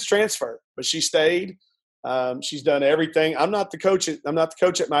 Most kids transfer, but she stayed. She's done everything. I'm not the coach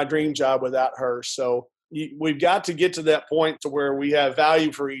at my dream job without her. So we've got to get to that point to where we have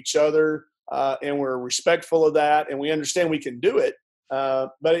value for each other, and we're respectful of that, and we understand we can do it.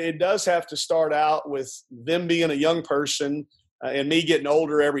 But it does have to start out with them being a young person and me getting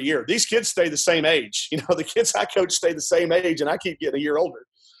older every year. These kids stay the same age. The kids I coach stay the same age, and I keep getting a year older.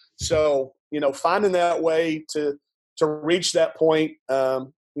 So, finding that way to reach that point,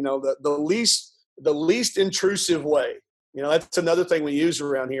 the least intrusive way. That's another thing we use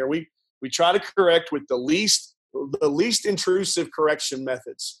around here. We try to correct with the least intrusive correction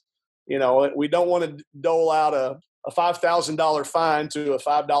methods. We don't want to dole out a $5,000 fine to a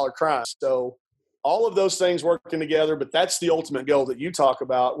 $5 crime. So all of those things working together, but that's the ultimate goal that you talk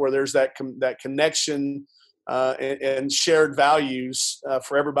about, where there's that connection and shared values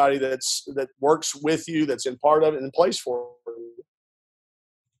for everybody that works with you, that's in part of it and plays for you.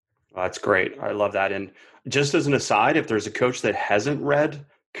 That's great. I love that. And just as an aside, if there's a coach that hasn't read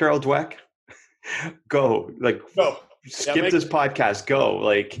Carol Dweck, go. Skip this podcast. Go.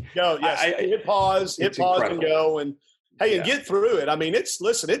 Go. Yes. Hit pause and go. And hey, and get through it. I mean, it's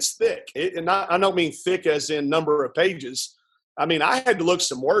thick. I don't mean thick as in number of pages. I mean, I had to look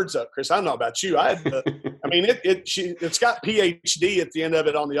some words up, Chris. I don't know about you. I had to. I mean, it's got PhD at the end of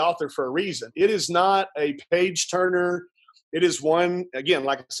it on the author for a reason. It is not a page turner. It is one, again,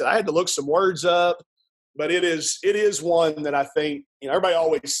 like I said, I had to look some words up, but it is one that I think, everybody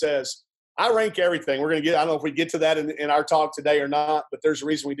always says, I rank everything. We're going to I don't know if we get to that in our talk today or not, but there's a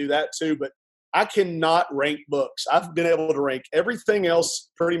reason we do that too. But I cannot rank books. I've been able to rank everything else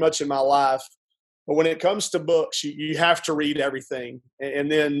pretty much in my life. But when it comes to books, you have to read everything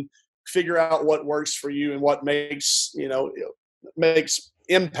and then figure out what works for you and what makes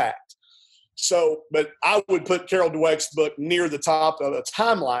impact. So, but I would put Carol Dweck's book near the top of a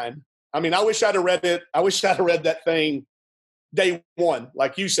timeline. I mean, I wish I'd have read it. I wish I'd have read that thing day one.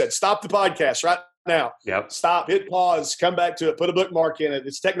 Like you said, stop the podcast right now. Yep. Stop, hit pause, come back to it, put a bookmark in it.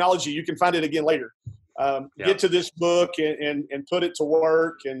 It's technology. You can find it again later. Get to this book and put it to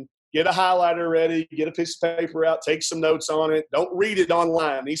work and get a highlighter ready, get a piece of paper out, take some notes on it. Don't read it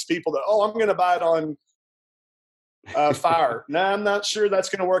online. These people that, I'm going to buy it on Fire. No, I'm not sure that's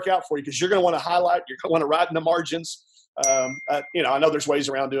going to work out for you, because you're going to want to highlight. You're going to want to write in the margins. I know there's ways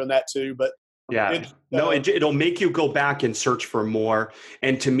around doing that too, but it'll make you go back and search for more.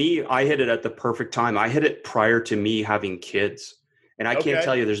 And to me, I hit it at the perfect time. I hit it prior to me having kids. And I can't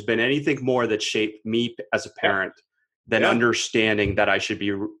tell you there's been anything more that shaped me as a parent than understanding that I should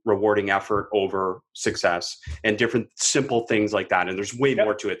be rewarding effort over success and different simple things like that. And there's way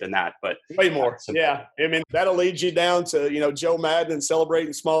more to it than that, but way more. Yeah. I mean, that'll lead you down to, Joe Madden and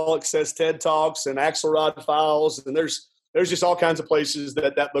Celebrating Small Success TED Talks and Axelrod Files. And there's just all kinds of places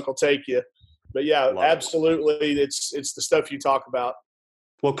that book will take you. But yeah, absolutely. It's the stuff you talk about.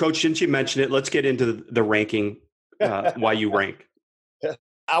 Well, Coach, since you mentioned it, let's get into the ranking, why you rank.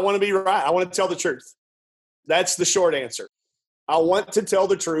 I want to be right. I want to tell the truth. That's the short answer. I want to tell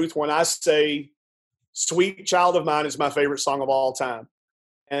the truth when I say Sweet Child of Mine is my favorite song of all time.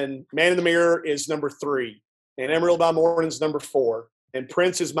 And Man in the Mirror is number 3. And Amarillo by Morning is number 4. And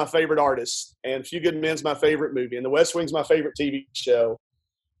Prince is my favorite artist. And Few Good Men's my favorite movie. And The West Wing's my favorite TV show.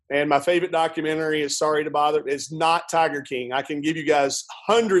 And my favorite documentary is Sorry to Bother. It's not Tiger King. I can give you guys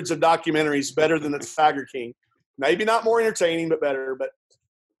hundreds of documentaries better than the Tiger King. Maybe not more entertaining, but better. But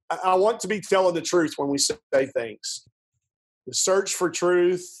I want to be telling the truth when we say things. The search for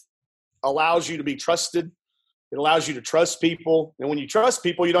truth allows you to be trusted. It allows you to trust people. And when you trust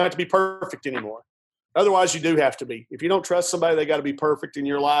people, you don't have to be perfect anymore. Otherwise, you do have to be. If you don't trust somebody, they got to be perfect in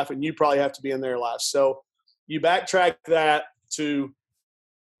your life, and you probably have to be in their life. So you backtrack that to,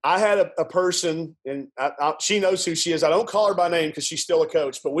 I had a person, and she knows who she is. I don't call her by name because she's still a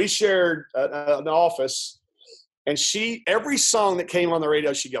coach, but we shared an office. And every song that came on the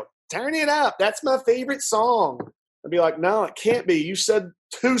radio, she'd go, turn it up. That's my favorite song. I'd be like, no, it can't be. You said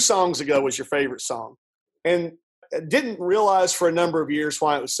 2 songs ago was your favorite song. And I didn't realize for a number of years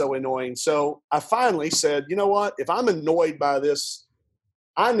why it was so annoying. So I finally said, you know what? If I'm annoyed by this,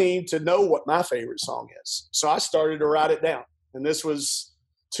 I need to know what my favorite song is. So I started to write it down. And this was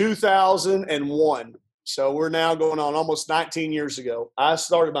 2001. So we're now going on almost 19 years ago. I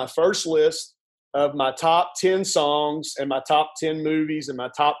started my first list of my top 10 songs and my top 10 movies and my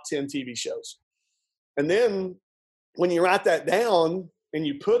top 10 TV shows. And then when you write that down and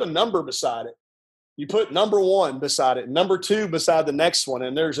you put a number beside it, you put number 1 beside it, number 2 beside the next one,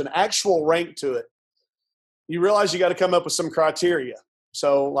 and there's an actual rank to it, you realize you got to come up with some criteria.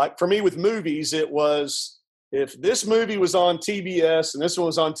 So like for me with movies, it was, if this movie was on TBS and this one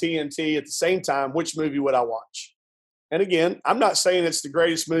was on TNT at the same time, which movie would I watch? And again, I'm not saying it's the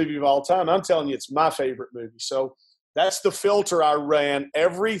greatest movie of all time. I'm telling you it's my favorite movie. So that's the filter I ran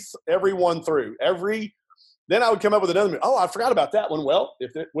everyone through. Then I would come up with another movie. Oh, I forgot about that one. Well,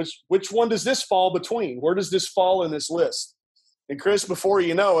 which one does this fall between? Where does this fall in this list? And Chris, before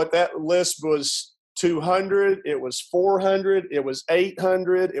you know it, that list was 200, it was 400, it was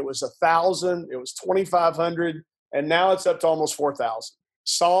 800, it was 1,000, it was 2,500, and now it's up to almost 4,000.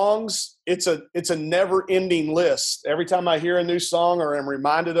 Songs, it's a never-ending list. Every time I hear a new song or am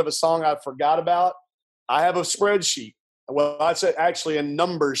reminded of a song I forgot about, I have a spreadsheet. Well, that's actually a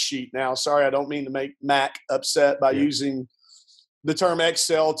numbers sheet now. Sorry, I don't mean to make Mac upset by using the term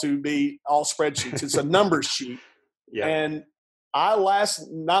Excel to be all spreadsheets. It's a numbers sheet. Yeah. And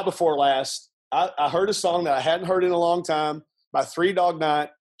not before last, I heard a song that I hadn't heard in a long time by Three Dog Night,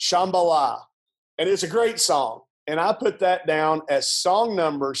 Shambhala. And it's a great song. And I put that down as song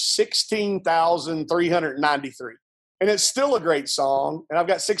number 16,393. And it's still a great song. And I've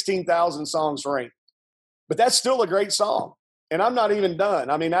got 16,000 songs ranked. But that's still a great song. And I'm not even done.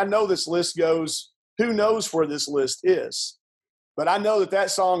 I mean, I know this list goes, who knows where this list is. But I know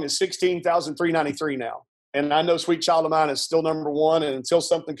that song is 16,393 now. And I know Sweet Child of Mine is still number 1. And until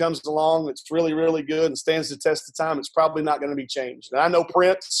something comes along that's really, really good and stands the test of time, it's probably not going to be changed. And I know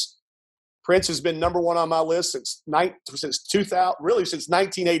Prince has been number 1 on my list since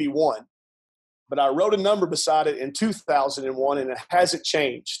 1981. But I wrote a number beside it in 2001, and it hasn't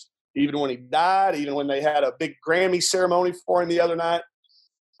changed. Even when he died, even when they had a big Grammy ceremony for him the other night,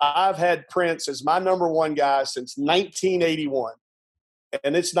 I've had Prince as my number 1 guy since 1981.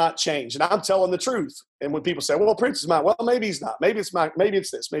 And it's not changed. And I'm telling the truth. And when people say, well, Prince is mine. Well, maybe he's not. Maybe it's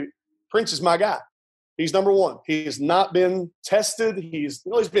this. Maybe Prince is my guy. He's number 1. He has not been tested. He's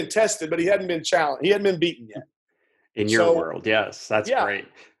been tested, but he hadn't been challenged. He hadn't been beaten yet. In your world, yes. That's great.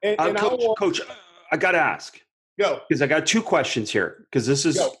 And Coach, I got to ask. Go. Because I got 2 questions here. Because this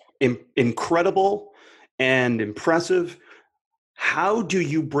is incredible and impressive. How do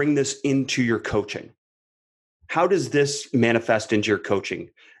you bring this into your coaching? How does this manifest into your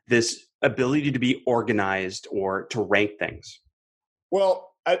coaching, this ability to be organized or to rank things? Well,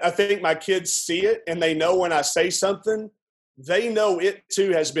 I think my kids see it, and they know when I say something, they know it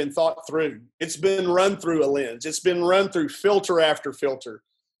too has been thought through. It's been run through a lens. It's been run through filter after filter.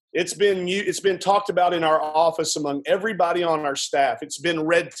 It's been talked about in our office among everybody on our staff. It's been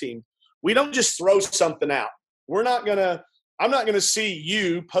red teamed. We don't just throw something out. I'm not gonna see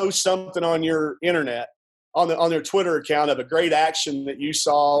you post something on your internet on their Twitter account of a great action that you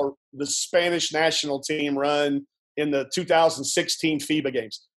saw the Spanish national team run in the 2016 FIBA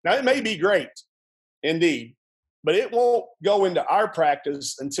games. Now, it may be great, indeed, but it won't go into our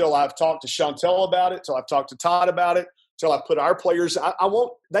practice until I've talked to Chantel about it, until I've talked to Todd about it, until I put our players – I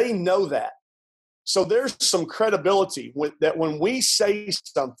won't – they know that. So there's some credibility that when we say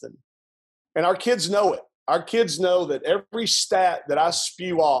something, and our kids know it. Our kids know that every stat that I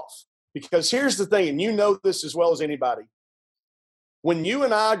spew off, because here's the thing, and you know this as well as anybody. When you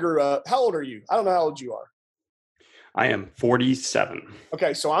and I grew up, how old are you? I don't know how old you are. I am 47.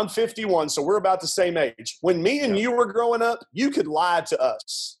 Okay, so I'm 51, so we're about the same age. When me and you were growing up, you could lie to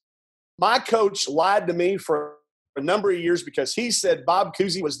us. My coach lied to me for a number of years because he said Bob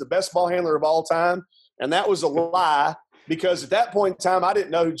Cousy was the best ball handler of all time, and that was a lie because at that point in time, I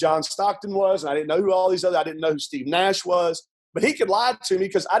didn't know who John Stockton was, and I didn't know who all these other – I didn't know who Steve Nash was. But he could lie to me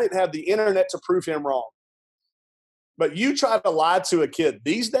because I didn't have the internet to prove him wrong. But you try to lie to a kid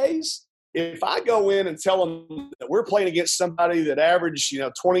these days, if I go in and tell them that we're playing against somebody that averaged,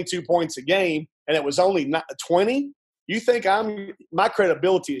 22 points a game and it was only 20, you think my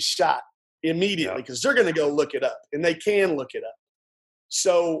credibility is shot immediately because they're going to go look it up, and they can look it up.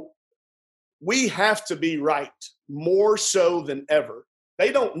 So we have to be right more so than ever.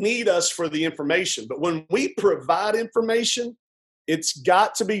 They don't need us for the information, but when we provide information, it's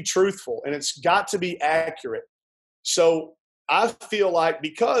got to be truthful and it's got to be accurate. So I feel like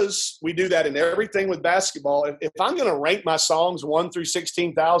because we do that in everything with basketball, if I'm going to rank my songs 1 through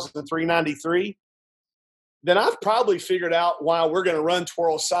 16,393, then I've probably figured out why we're going to run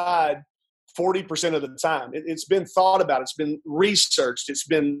Twirl Side 40% of the time. It's been thought about. It's been researched. It's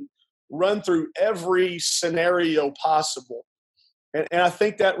been run through every scenario possible. And I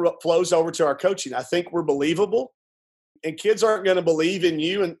think that flows over to our coaching. I think we're believable. And kids aren't going to believe in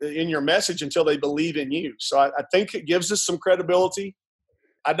you and in your message until they believe in you. So I think it gives us some credibility.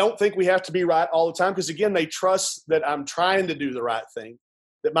 I don't think we have to be right all the time because, again, they trust that I'm trying to do the right thing,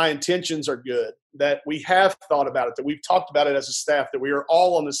 that my intentions are good, that we have thought about it, that we've talked about it as a staff, that we are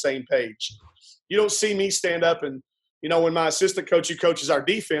all on the same page. You don't see me stand up and, when my assistant coach who coaches our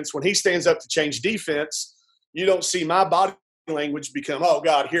defense, when he stands up to change defense, you don't see my body language become, oh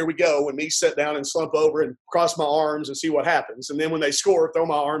God, here we go, and me sit down and slump over and cross my arms and see what happens. And then when they score, throw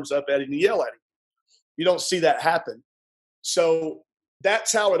my arms up at him and yell at him. You don't see that happen. So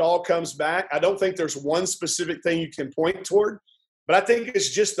that's how it all comes back. I don't think there's one specific thing you can point toward, but I think it's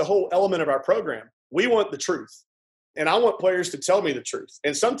just the whole element of our program. We want the truth, and I want players to tell me the truth.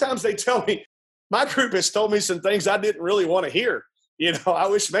 And sometimes they tell me, my group has told me some things I didn't really want to hear. I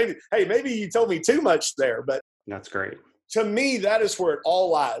wish maybe you told me too much there, but that's great. To me, that is where it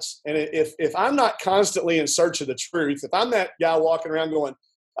all lies. And if I'm not constantly in search of the truth, if I'm that guy walking around going,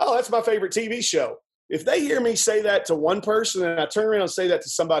 oh, that's my favorite TV show, if they hear me say that to one person and I turn around and say that to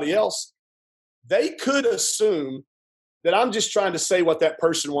somebody else, they could assume that I'm just trying to say what that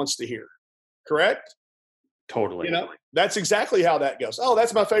person wants to hear. Correct? Totally. That's exactly how that goes. Oh,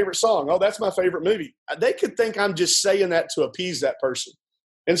 that's my favorite song. Oh, that's my favorite movie. They could think I'm just saying that to appease that person.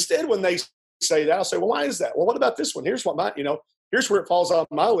 Instead, when they say that, I'll say, well, why is that? Well, what about this one? Here's what here's where it falls on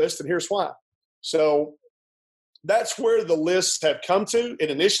my list, and here's why. So that's where the lists have come to. It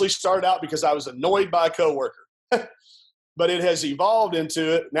initially started out because I was annoyed by a coworker, but it has evolved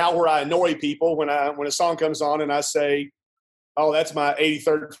into it now where I annoy people when a song comes on and I say, oh, that's my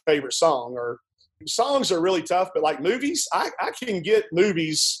 83rd favorite song. Or songs are really tough, but like movies, I can get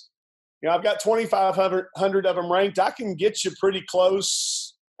movies. I've got 2,500 of them ranked. I can get you pretty close.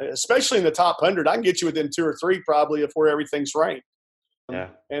 Especially in the top 100, I can get you within 2 or 3 probably of where everything's ranked. Yeah.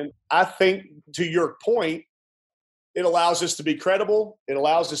 And I think, to your point, it allows us to be credible. It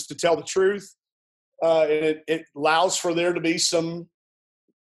allows us to tell the truth. And it allows for there to be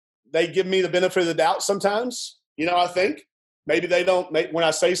they give me the benefit of the doubt sometimes. I think maybe they don't, when I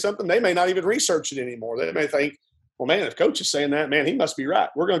say something, they may not even research it anymore. They may think, well, man, if coach is saying that, man, he must be right.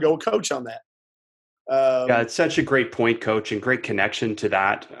 We're going to go with coach on that. Yeah, it's such a great point, Coach, and great connection to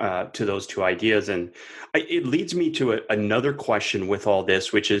that, to those two ideas. And it leads me to another question with all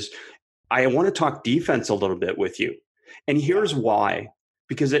this, which is I want to talk defense a little bit with you. And here's why,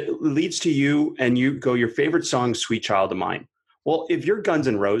 because it leads to you and you go, your favorite song, Sweet Child of Mine. Well, if you're Guns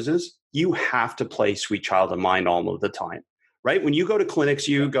N' Roses, you have to play Sweet Child of Mine all of the time, right? When you go to clinics,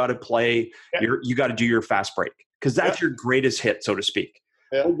 you got to play, you got to do your fast break because that's your greatest hit, so to speak.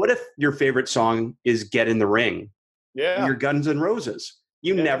 Yeah. Well, what if your favorite song is Get in the Ring? Yeah. You're Guns N' Roses.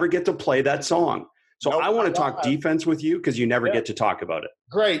 You never get to play that song. So I want to talk defense with you because you never get to talk about it.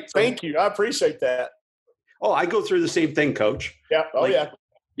 Great. Thank you. I appreciate that. Oh, I go through the same thing, Coach. Yeah. Oh, yeah.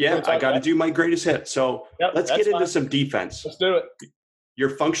 Yeah, I got to do my greatest hit. So let's get into some defense. Let's do it.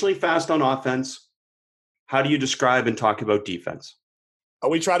 You're functionally fast on offense. How do you describe and talk about defense?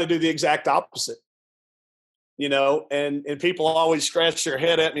 We try to do the exact opposite. And people always scratch their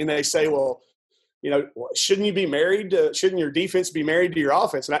head at me and they say, well, shouldn't you be married to, shouldn't your defense be married to your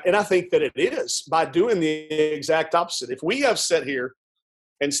offense? And I think that it is by doing the exact opposite. If we have sat here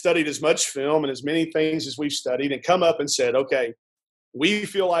and studied as much film and as many things as we've studied and come up and said, okay, we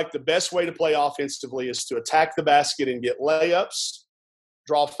feel like the best way to play offensively is to attack the basket and get layups,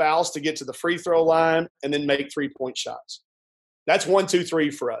 draw fouls to get to the free throw line, and then make 3-point shots. That's 1, 2, 3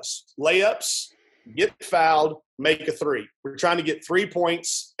 for us. Layups, get fouled, make a 3. We're trying to get 3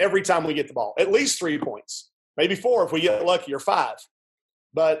 points every time we get the ball, at least 3 points, maybe 4 if we get lucky, or 5.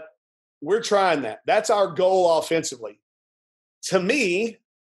 But we're trying that. That's our goal offensively. To me,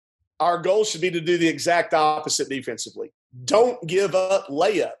 our goal should be to do the exact opposite defensively. Don't give up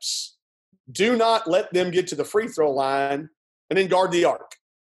layups. Do not let them get to the free throw line and then guard the arc.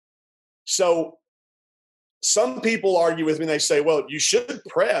 So some people argue with me and they say, well, you should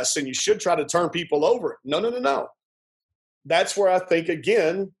press and you should try to turn people over. No. That's where I think,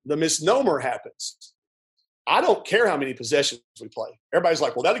 again, the misnomer happens. I don't care how many possessions we play. Everybody's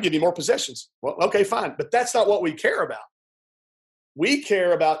like, well, that'll give you more possessions. Well, okay, fine. But that's not what we care about. We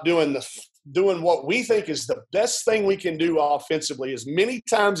care about doing what we think is the best thing we can do offensively as many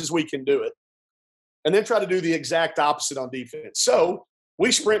times as we can do it. and then try to do the exact opposite on defense. So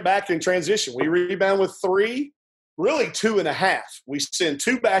we sprint back in transition. We rebound with 3, really 2.5. We send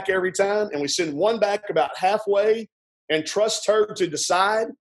 2 back every time, and we send 1 back about halfway and trust her to decide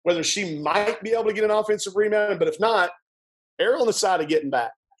whether she might be able to get an offensive rebound. But if not, err on the side of getting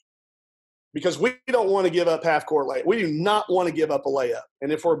back, because we don't want to give up half-court layup. We do not want to give up a layup.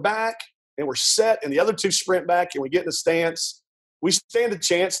 And if we're back and we're set and the other 2 sprint back and we get in the stance, we stand a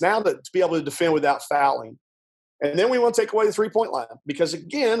chance now to be able to defend without fouling. And then we want to take away the three-point line because,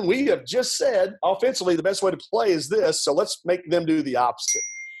 again, we have just said offensively the best way to play is this, so let's make them do the opposite.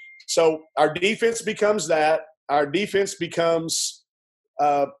 So our defense becomes that. Our defense becomes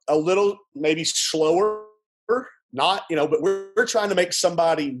a little maybe slower, not, but we're trying to make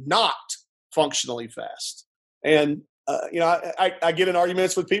somebody not functionally fast. And, I get in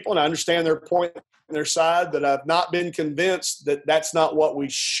arguments with people, and I understand their point and their side, but I've not been convinced that that's not what we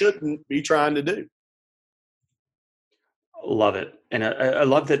shouldn't be trying to do. Love it. And I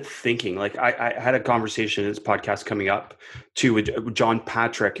love that thinking. Like I had a conversation in this podcast coming up too with John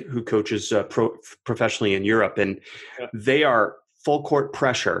Patrick, who coaches professionally in Europe, and they are full court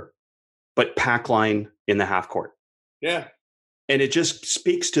pressure, but pack line in the half court. Yeah. And it just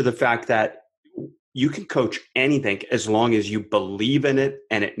speaks to the fact that you can coach anything as long as you believe in it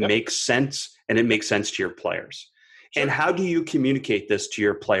and it makes sense, and it makes sense to your players. Sure. And how do you communicate this to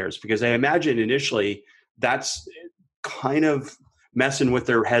your players? Because I imagine initially that's kind of messing with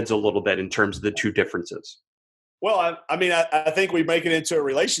their heads a little bit in terms of the 2 differences. Well, I think we make it into a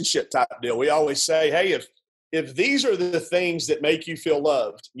relationship type deal. We always say, hey, if these are the things that make you feel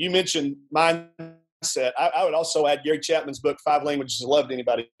loved, you mentioned mindset. I would also add Gary Chapman's book, 5 Languages of Love, to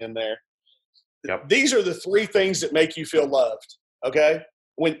anybody in there. Yep. These are the 3 things that make you feel loved, okay,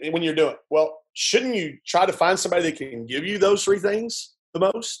 when you're doing it. Well, shouldn't you try to find somebody that can give you those 3 things the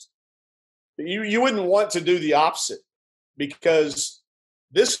most? You wouldn't want to do the opposite, because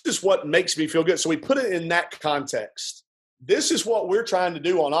this is what makes me feel good. So we put it in that context. This is what we're trying to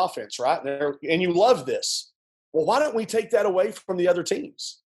do on offense, right? And you love this. Well, why don't we take that away from the other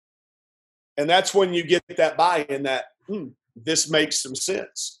teams? And that's when you get that buy-in that, this makes some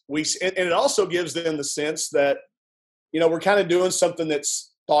sense. And it also gives them the sense that, we're kind of doing something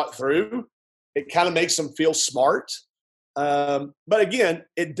that's thought through. It kind of makes them feel smart. But again,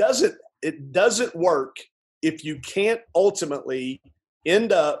 it doesn't work if you can't ultimately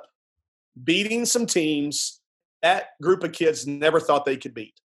end up beating some teams that group of kids never thought they could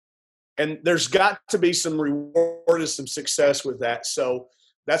beat. And there's got to be some reward and some success with that. So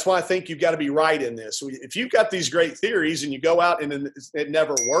that's why I think you've got to be right in this. If you've got these great theories and you go out and it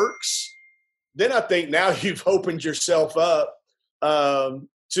never works, then I think now you've opened yourself up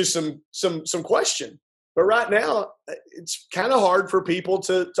to some question. But right now, it's kind of hard for people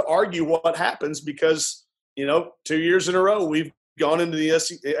to argue what happens because, 2 years in a row, we've gone into the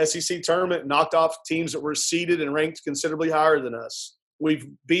SEC tournament, knocked off teams that were seeded and ranked considerably higher than us. We've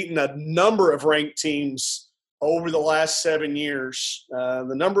beaten a number of ranked teams over the last 7 years.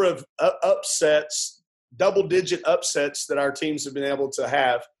 The number of upsets, double-digit upsets that our teams have been able to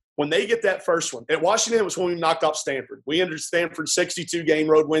have. When they get that first one, at Washington, it was when we knocked off Stanford. We ended Stanford's 62-game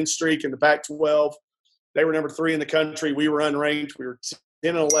road win streak in the Pac-12. They were number 3 in the country. We were unranked. We were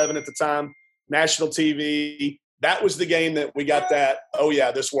 10 and 11 at the time. National TV. That was the game that we got that,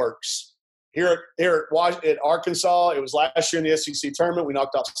 this works. Here at Arkansas, it was last year in the SEC tournament. We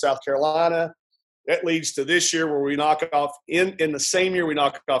knocked off South Carolina. That leads to this year where we knock off – in the same year we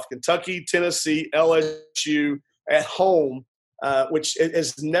knock off Kentucky, Tennessee, LSU at home, which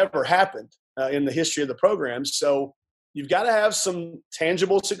has never happened in the history of the program. So you've got to have some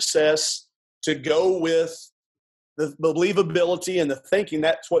tangible success to go with the believability and the thinking.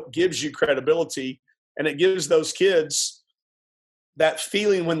 That's what gives you credibility, and it gives those kids that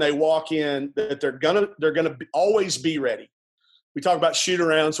feeling when they walk in that they're gonna always be ready. We talk about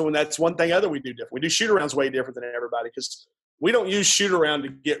shoot-arounds, so when that's one thing we do different. We do shoot-arounds way different than everybody because we don't use shoot-around to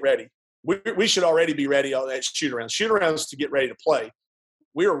get ready. We should already be ready on that shoot-around. Shoot-arounds to get ready to play.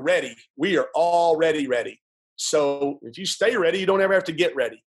 We are ready. We are already ready. So if you stay ready, you don't ever have to get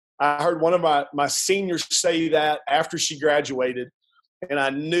ready. I heard one of my seniors say that after she graduated, and I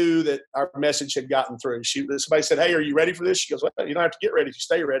knew that our message had gotten through. Somebody said, "Hey, are you ready for this?" She goes, "Well, you don't have to get ready if you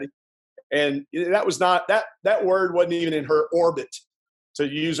stay ready." And that was not that word wasn't even in her orbit, to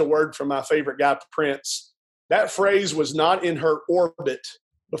use a word from my favorite guy, Prince. That phrase was not in her orbit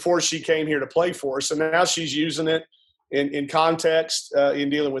before she came here to play for us. And now she's using it in context, in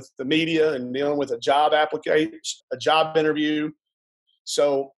dealing with the media and dealing with a job application, a job interview.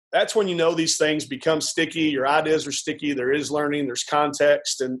 So that's when you know these things become sticky. Your ideas are sticky. There is learning. There's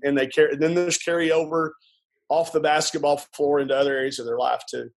context, and they carry. And then there's carryover off the basketball floor into other areas of their life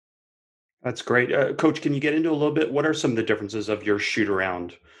too. That's great. Coach, can you get into a little bit? What are some of the differences of your shoot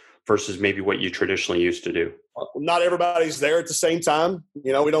around versus maybe what you traditionally used to do? Not everybody's there at the same time.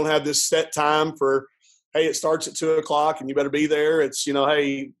 We don't have this set time for, hey, it starts at 2:00 and you better be there. It's,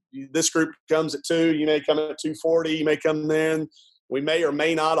 hey, this group comes at 2:00. You may come at 2:40. You may come then. We may or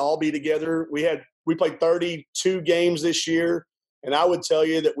may not all be together. We played 32 games this year, and I would tell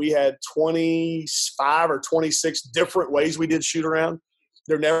you that we had 25 or 26 different ways we did shoot around.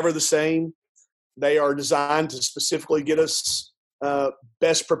 They're never the same. They are designed to specifically get us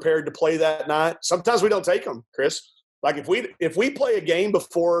best prepared to play that night. Sometimes we don't take them, Chris. Like if we play a game that's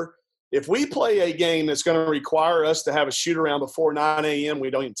going to require us to have a shoot around before 9 a.m., we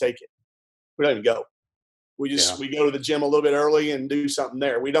don't even take it. We don't even go. We go to the gym a little bit early and do something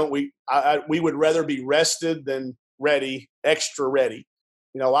there. We would rather be rested than ready, extra ready.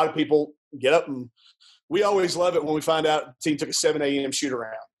 A lot of people get up, and we always love it when we find out the team took a 7 a.m. shoot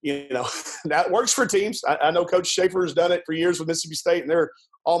around. That works for teams. I know Coach Schaefer has done it for years with Mississippi State, and they're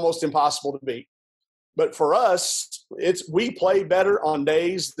almost impossible to beat. But for us, we play better on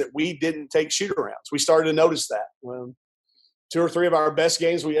days that we didn't take shoot arounds. We started to notice that. When 2 or 3 of our best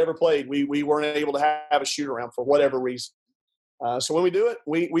games we ever played, we weren't able to have a shoot around for whatever reason. So when we do it,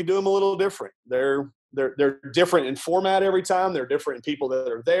 we do them a little different. They're different in format every time. They're different in people that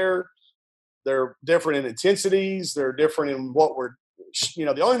are there. They're different in intensities. They're different in what we're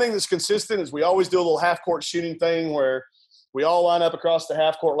the only thing that's consistent is we always do a little half-court shooting thing where we all line up across the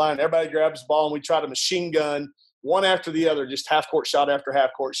half-court line. Everybody grabs the ball, and we try to machine gun one after the other, just half-court shot after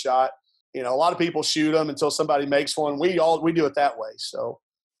half-court shot. A lot of people shoot them until somebody makes one. We do it that way. So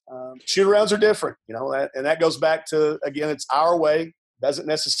shoot-arounds are different, and that goes back to, again, it's our way. Doesn't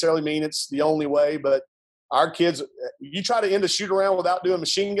necessarily mean it's the only way, but our kids, you try to end a shoot-around without doing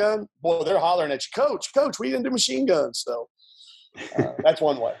machine gun, boy, they're hollering at you, Coach, we didn't do machine guns. So that's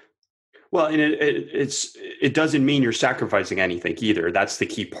one way. Well, and it doesn't mean you're sacrificing anything either. That's the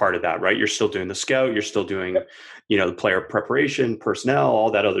key part of that, right? You're still doing the scout, you're still doing, the player preparation, personnel,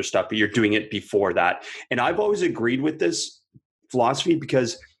 all that other stuff, but you're doing it before that. And I've always agreed with this philosophy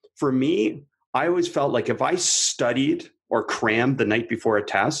because for me, I always felt like if I studied or crammed the night before a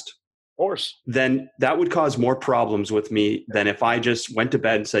test, of course, then that would cause more problems with me than if I just went to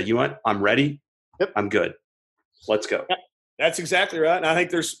bed and said, you know what, I'm ready. Yep. I'm good. Let's go. That's exactly right. And I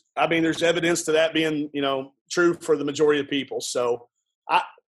think there's evidence to that being, true for the majority of people. So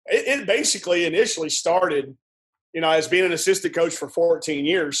it basically initially started, as being an assistant coach for 14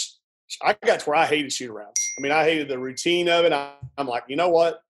 years, I got to where I hated shoot arounds. I hated the routine of it. I'm like, you know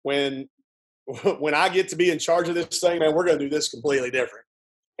what? When I get to be in charge of this thing, man, we're going to do this completely different.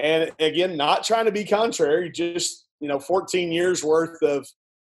 And again, not trying to be contrary, just, 14 years worth of,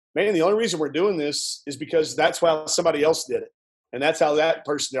 man, the only reason we're doing this is because that's how somebody else did it. And that's how that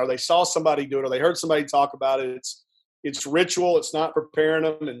person, or they saw somebody do it, or they heard somebody talk about it. It's ritual. It's not preparing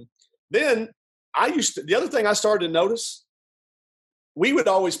them. And then the other thing I started to notice, we would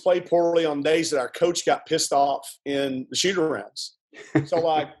always play poorly on days that our coach got pissed off in the shoot arounds.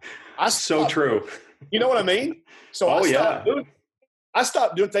 So so true. You know what I mean? So I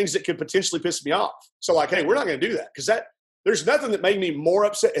stopped doing things that could potentially piss me off. So hey, we're not going to do that because there's nothing that made me more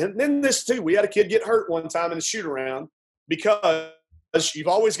upset. And then this too, we had a kid get hurt one time in a shoot around because you've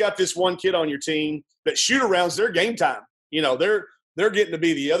always got this one kid on your team that shoot arounds their game time. They're getting to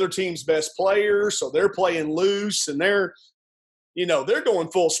be the other team's best player. So they're playing loose and they're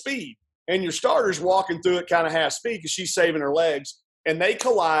going full speed, and your starter's walking through it kind of half speed because she's saving her legs, and they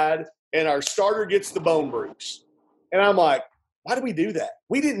collide and our starter gets the bone bruise. And I'm like, why did we do that?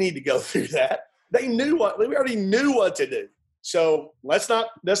 We didn't need to go through that. We already knew what to do. So let's not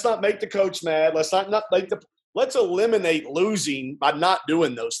make the coach mad. Let's eliminate losing by not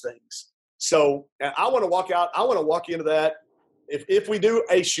doing those things. So I want to walk into that. If we do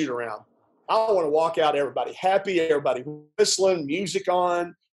a shoot around, I want to walk out everybody happy, everybody whistling, music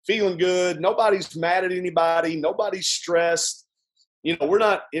on, feeling good. Nobody's mad at anybody. Nobody's stressed. We're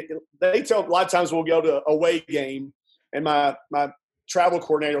not they tell a lot of times we'll go to a away game and my travel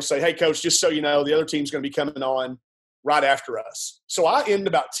coordinator will say, hey, coach, just so you know, the other team's going to be coming on right after us. So I end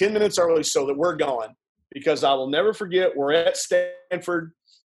about 10 minutes early so that we're gone, because I will never forget, we're at Stanford,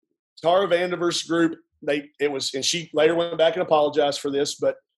 Tara Vandiver's group. And she later went back and apologized for this,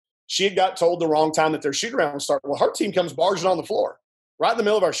 but she had got told the wrong time that their shoot around would start. Well, her team comes barging on the floor right in the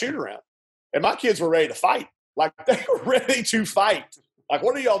middle of our shoot around. And my kids were ready to fight. They were ready to fight.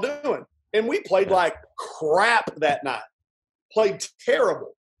 What are y'all doing? And we played like crap that night. Played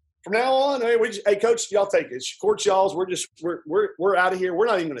terrible. from now on, hey, coach, y'all take it. Court y'all's. We're out of here. We're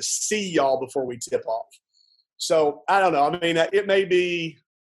not even going to see y'all before we tip off. So I don't know. I mean, it may be,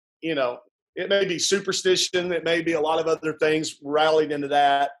 it may be superstition. It may be a lot of other things rallied into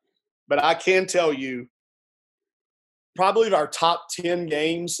that. But I can tell you, probably our top 10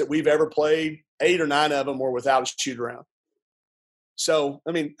 games that we've ever played, 8 or 9 of them were without a shoot around. So,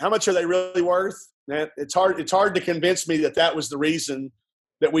 I mean, how much are they really worth? Man, it's hard to convince me that was the reason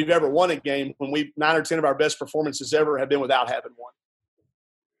that we've ever won a game when 9 or 10 of our best performances ever have been without having one.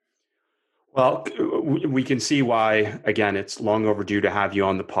 Well, we can see why, again, it's long overdue to have you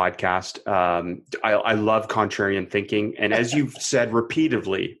on the podcast. I love contrarian thinking. And as you've said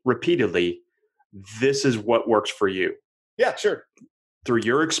repeatedly, this is what works for you. Yeah, sure. Through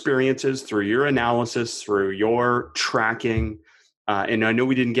your experiences, through your analysis, through your tracking. And I know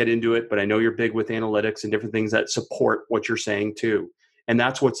we didn't get into it, but I know you're big with analytics and different things that support what you're saying too. And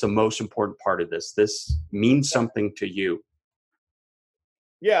that's what's the most important part of this. This means something to you.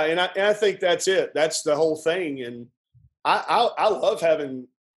 Yeah, and I think that's it. That's the whole thing. And I love having,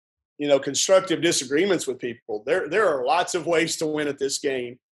 constructive disagreements with people. There are lots of ways to win at this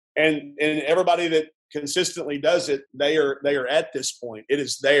game. And everybody that consistently does it, they are at this point. It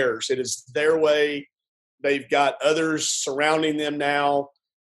is theirs. It is their way. They've got others surrounding them now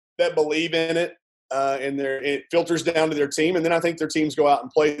that believe in it. And it filters down to their team. And then I think their teams go out and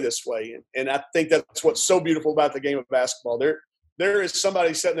play this way. And I think that's what's so beautiful about the game of basketball. There is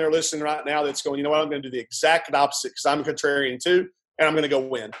somebody sitting there listening right now that's going, you know what, I'm going to do the exact opposite because I'm a contrarian too, and I'm going to go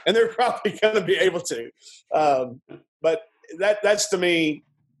win. And they're probably going to be able to. But that's to me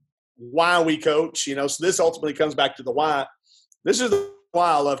why we coach, so this ultimately comes back to the why. This is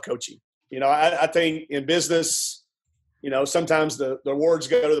why I love coaching. I think in business, sometimes the awards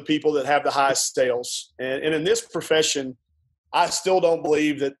go to the people that have the highest sales. And in this profession, I still don't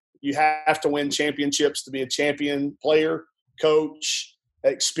believe that you have to win championships to be a champion player, coach,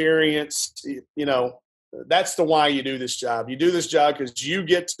 experience. That's the why you do this job. You do this job because you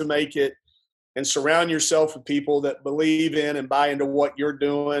get to make it and surround yourself with people that believe in and buy into what you're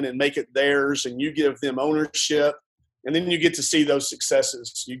doing and make it theirs, and you give them ownership. And then you get to see those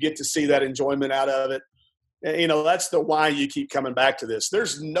successes. You get to see that enjoyment out of it. That's the why you keep coming back to this.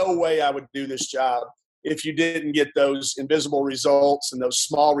 There's no way I would do this job if you didn't get those invisible results and those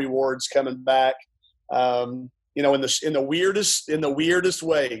small rewards coming back. In the weirdest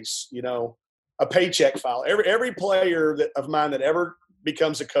ways. A paycheck file. Every player of mine that ever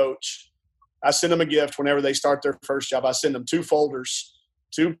becomes a coach, I send them a gift whenever they start their first job. I send them 2 folders,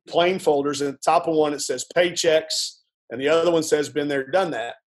 2 plain folders, and at the top of one it says paychecks, and the other one says been there, done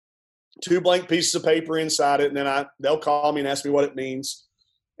that. 2 blank pieces of paper inside it, and then they'll call me and ask me what it means.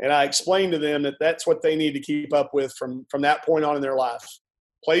 And I explain to them that that's what they need to keep up with from that point on in their life.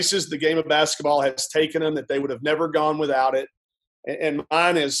 Places the game of basketball has taken them that they would have never gone without it. And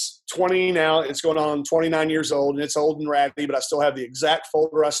mine is 20 now. It's going on 29 years old, and it's old and ratty, but I still have the exact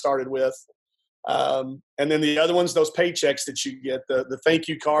folder I started with. And then the other ones, those paychecks that you get, the thank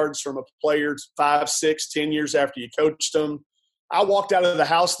you cards from a player 5, 6, 10 years after you coached them. I walked out of the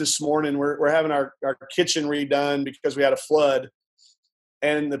house this morning. We're having our kitchen redone because we had a flood.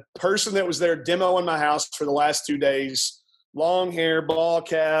 And the person that was there demoing my house for the last 2 days, long hair, ball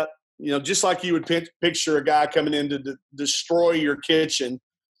cap, just like you would picture a guy coming in to destroy your kitchen,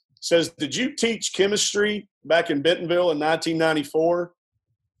 says, "Did you teach chemistry back in Bentonville in 1994?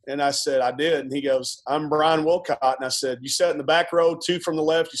 And I said, "I did." And he goes, "I'm Brian Wilcott." And I said, "You sat in the back row, 2 from the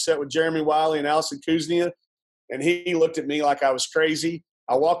left. You sat with Jeremy Wiley and Allison Kuznia." And he looked at me like I was crazy.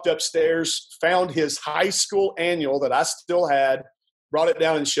 I walked upstairs, found his high school annual that I still had, brought it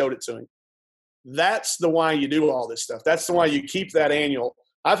down and showed it to him. That's the why you do all this stuff. That's the why you keep that annual.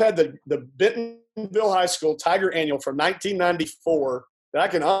 I've had the Bentonville High School Tiger Annual from 1994 that I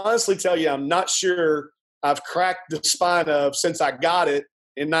can honestly tell you I'm not sure I've cracked the spine of since I got it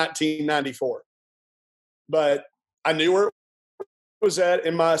in 1994. But I knew where it was at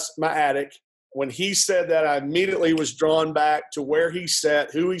in my attic. When he said that, I immediately was drawn back to where he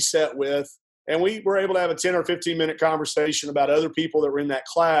sat, who he sat with, and we were able to have a 10 or 15-minute conversation about other people that were in that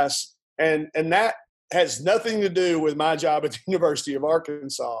class. And that has nothing to do with my job at the University of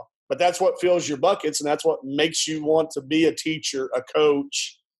Arkansas. But that's what fills your buckets, and that's what makes you want to be a teacher, a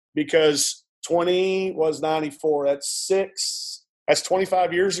coach, because 20 was 94. That's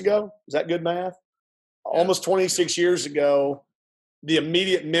 25 years ago. Is that good math? Yeah. Almost 26 years ago, the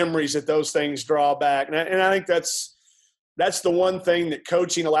immediate memories that those things draw back. And I think that's the one thing that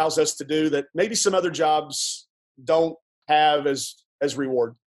coaching allows us to do that maybe some other jobs don't have as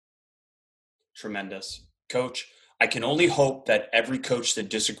reward. Tremendous. Coach, I can only hope that every coach that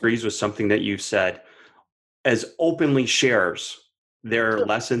disagrees with something that you've said as openly shares their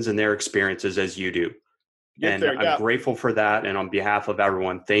lessons and their experiences as you do. I'm grateful for that. And on behalf of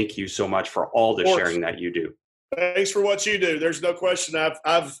everyone, thank you so much for all the sharing that you do. Thanks for what you do. There's no question.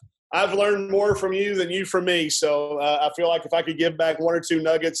 I've learned more from you than you from me. So I feel like if I could give back one or two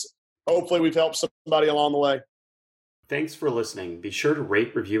nuggets, hopefully we've helped somebody along the way. Thanks for listening. Be sure to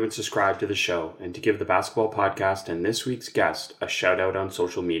rate, review, and subscribe to the show, and to give the Basketball Podcast and this week's guest a shout out on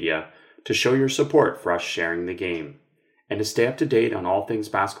social media to show your support for us sharing the game. And to stay up to date on all things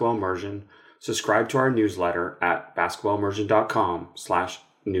basketball immersion, subscribe to our newsletter at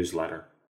basketballimmersion.com/newsletter.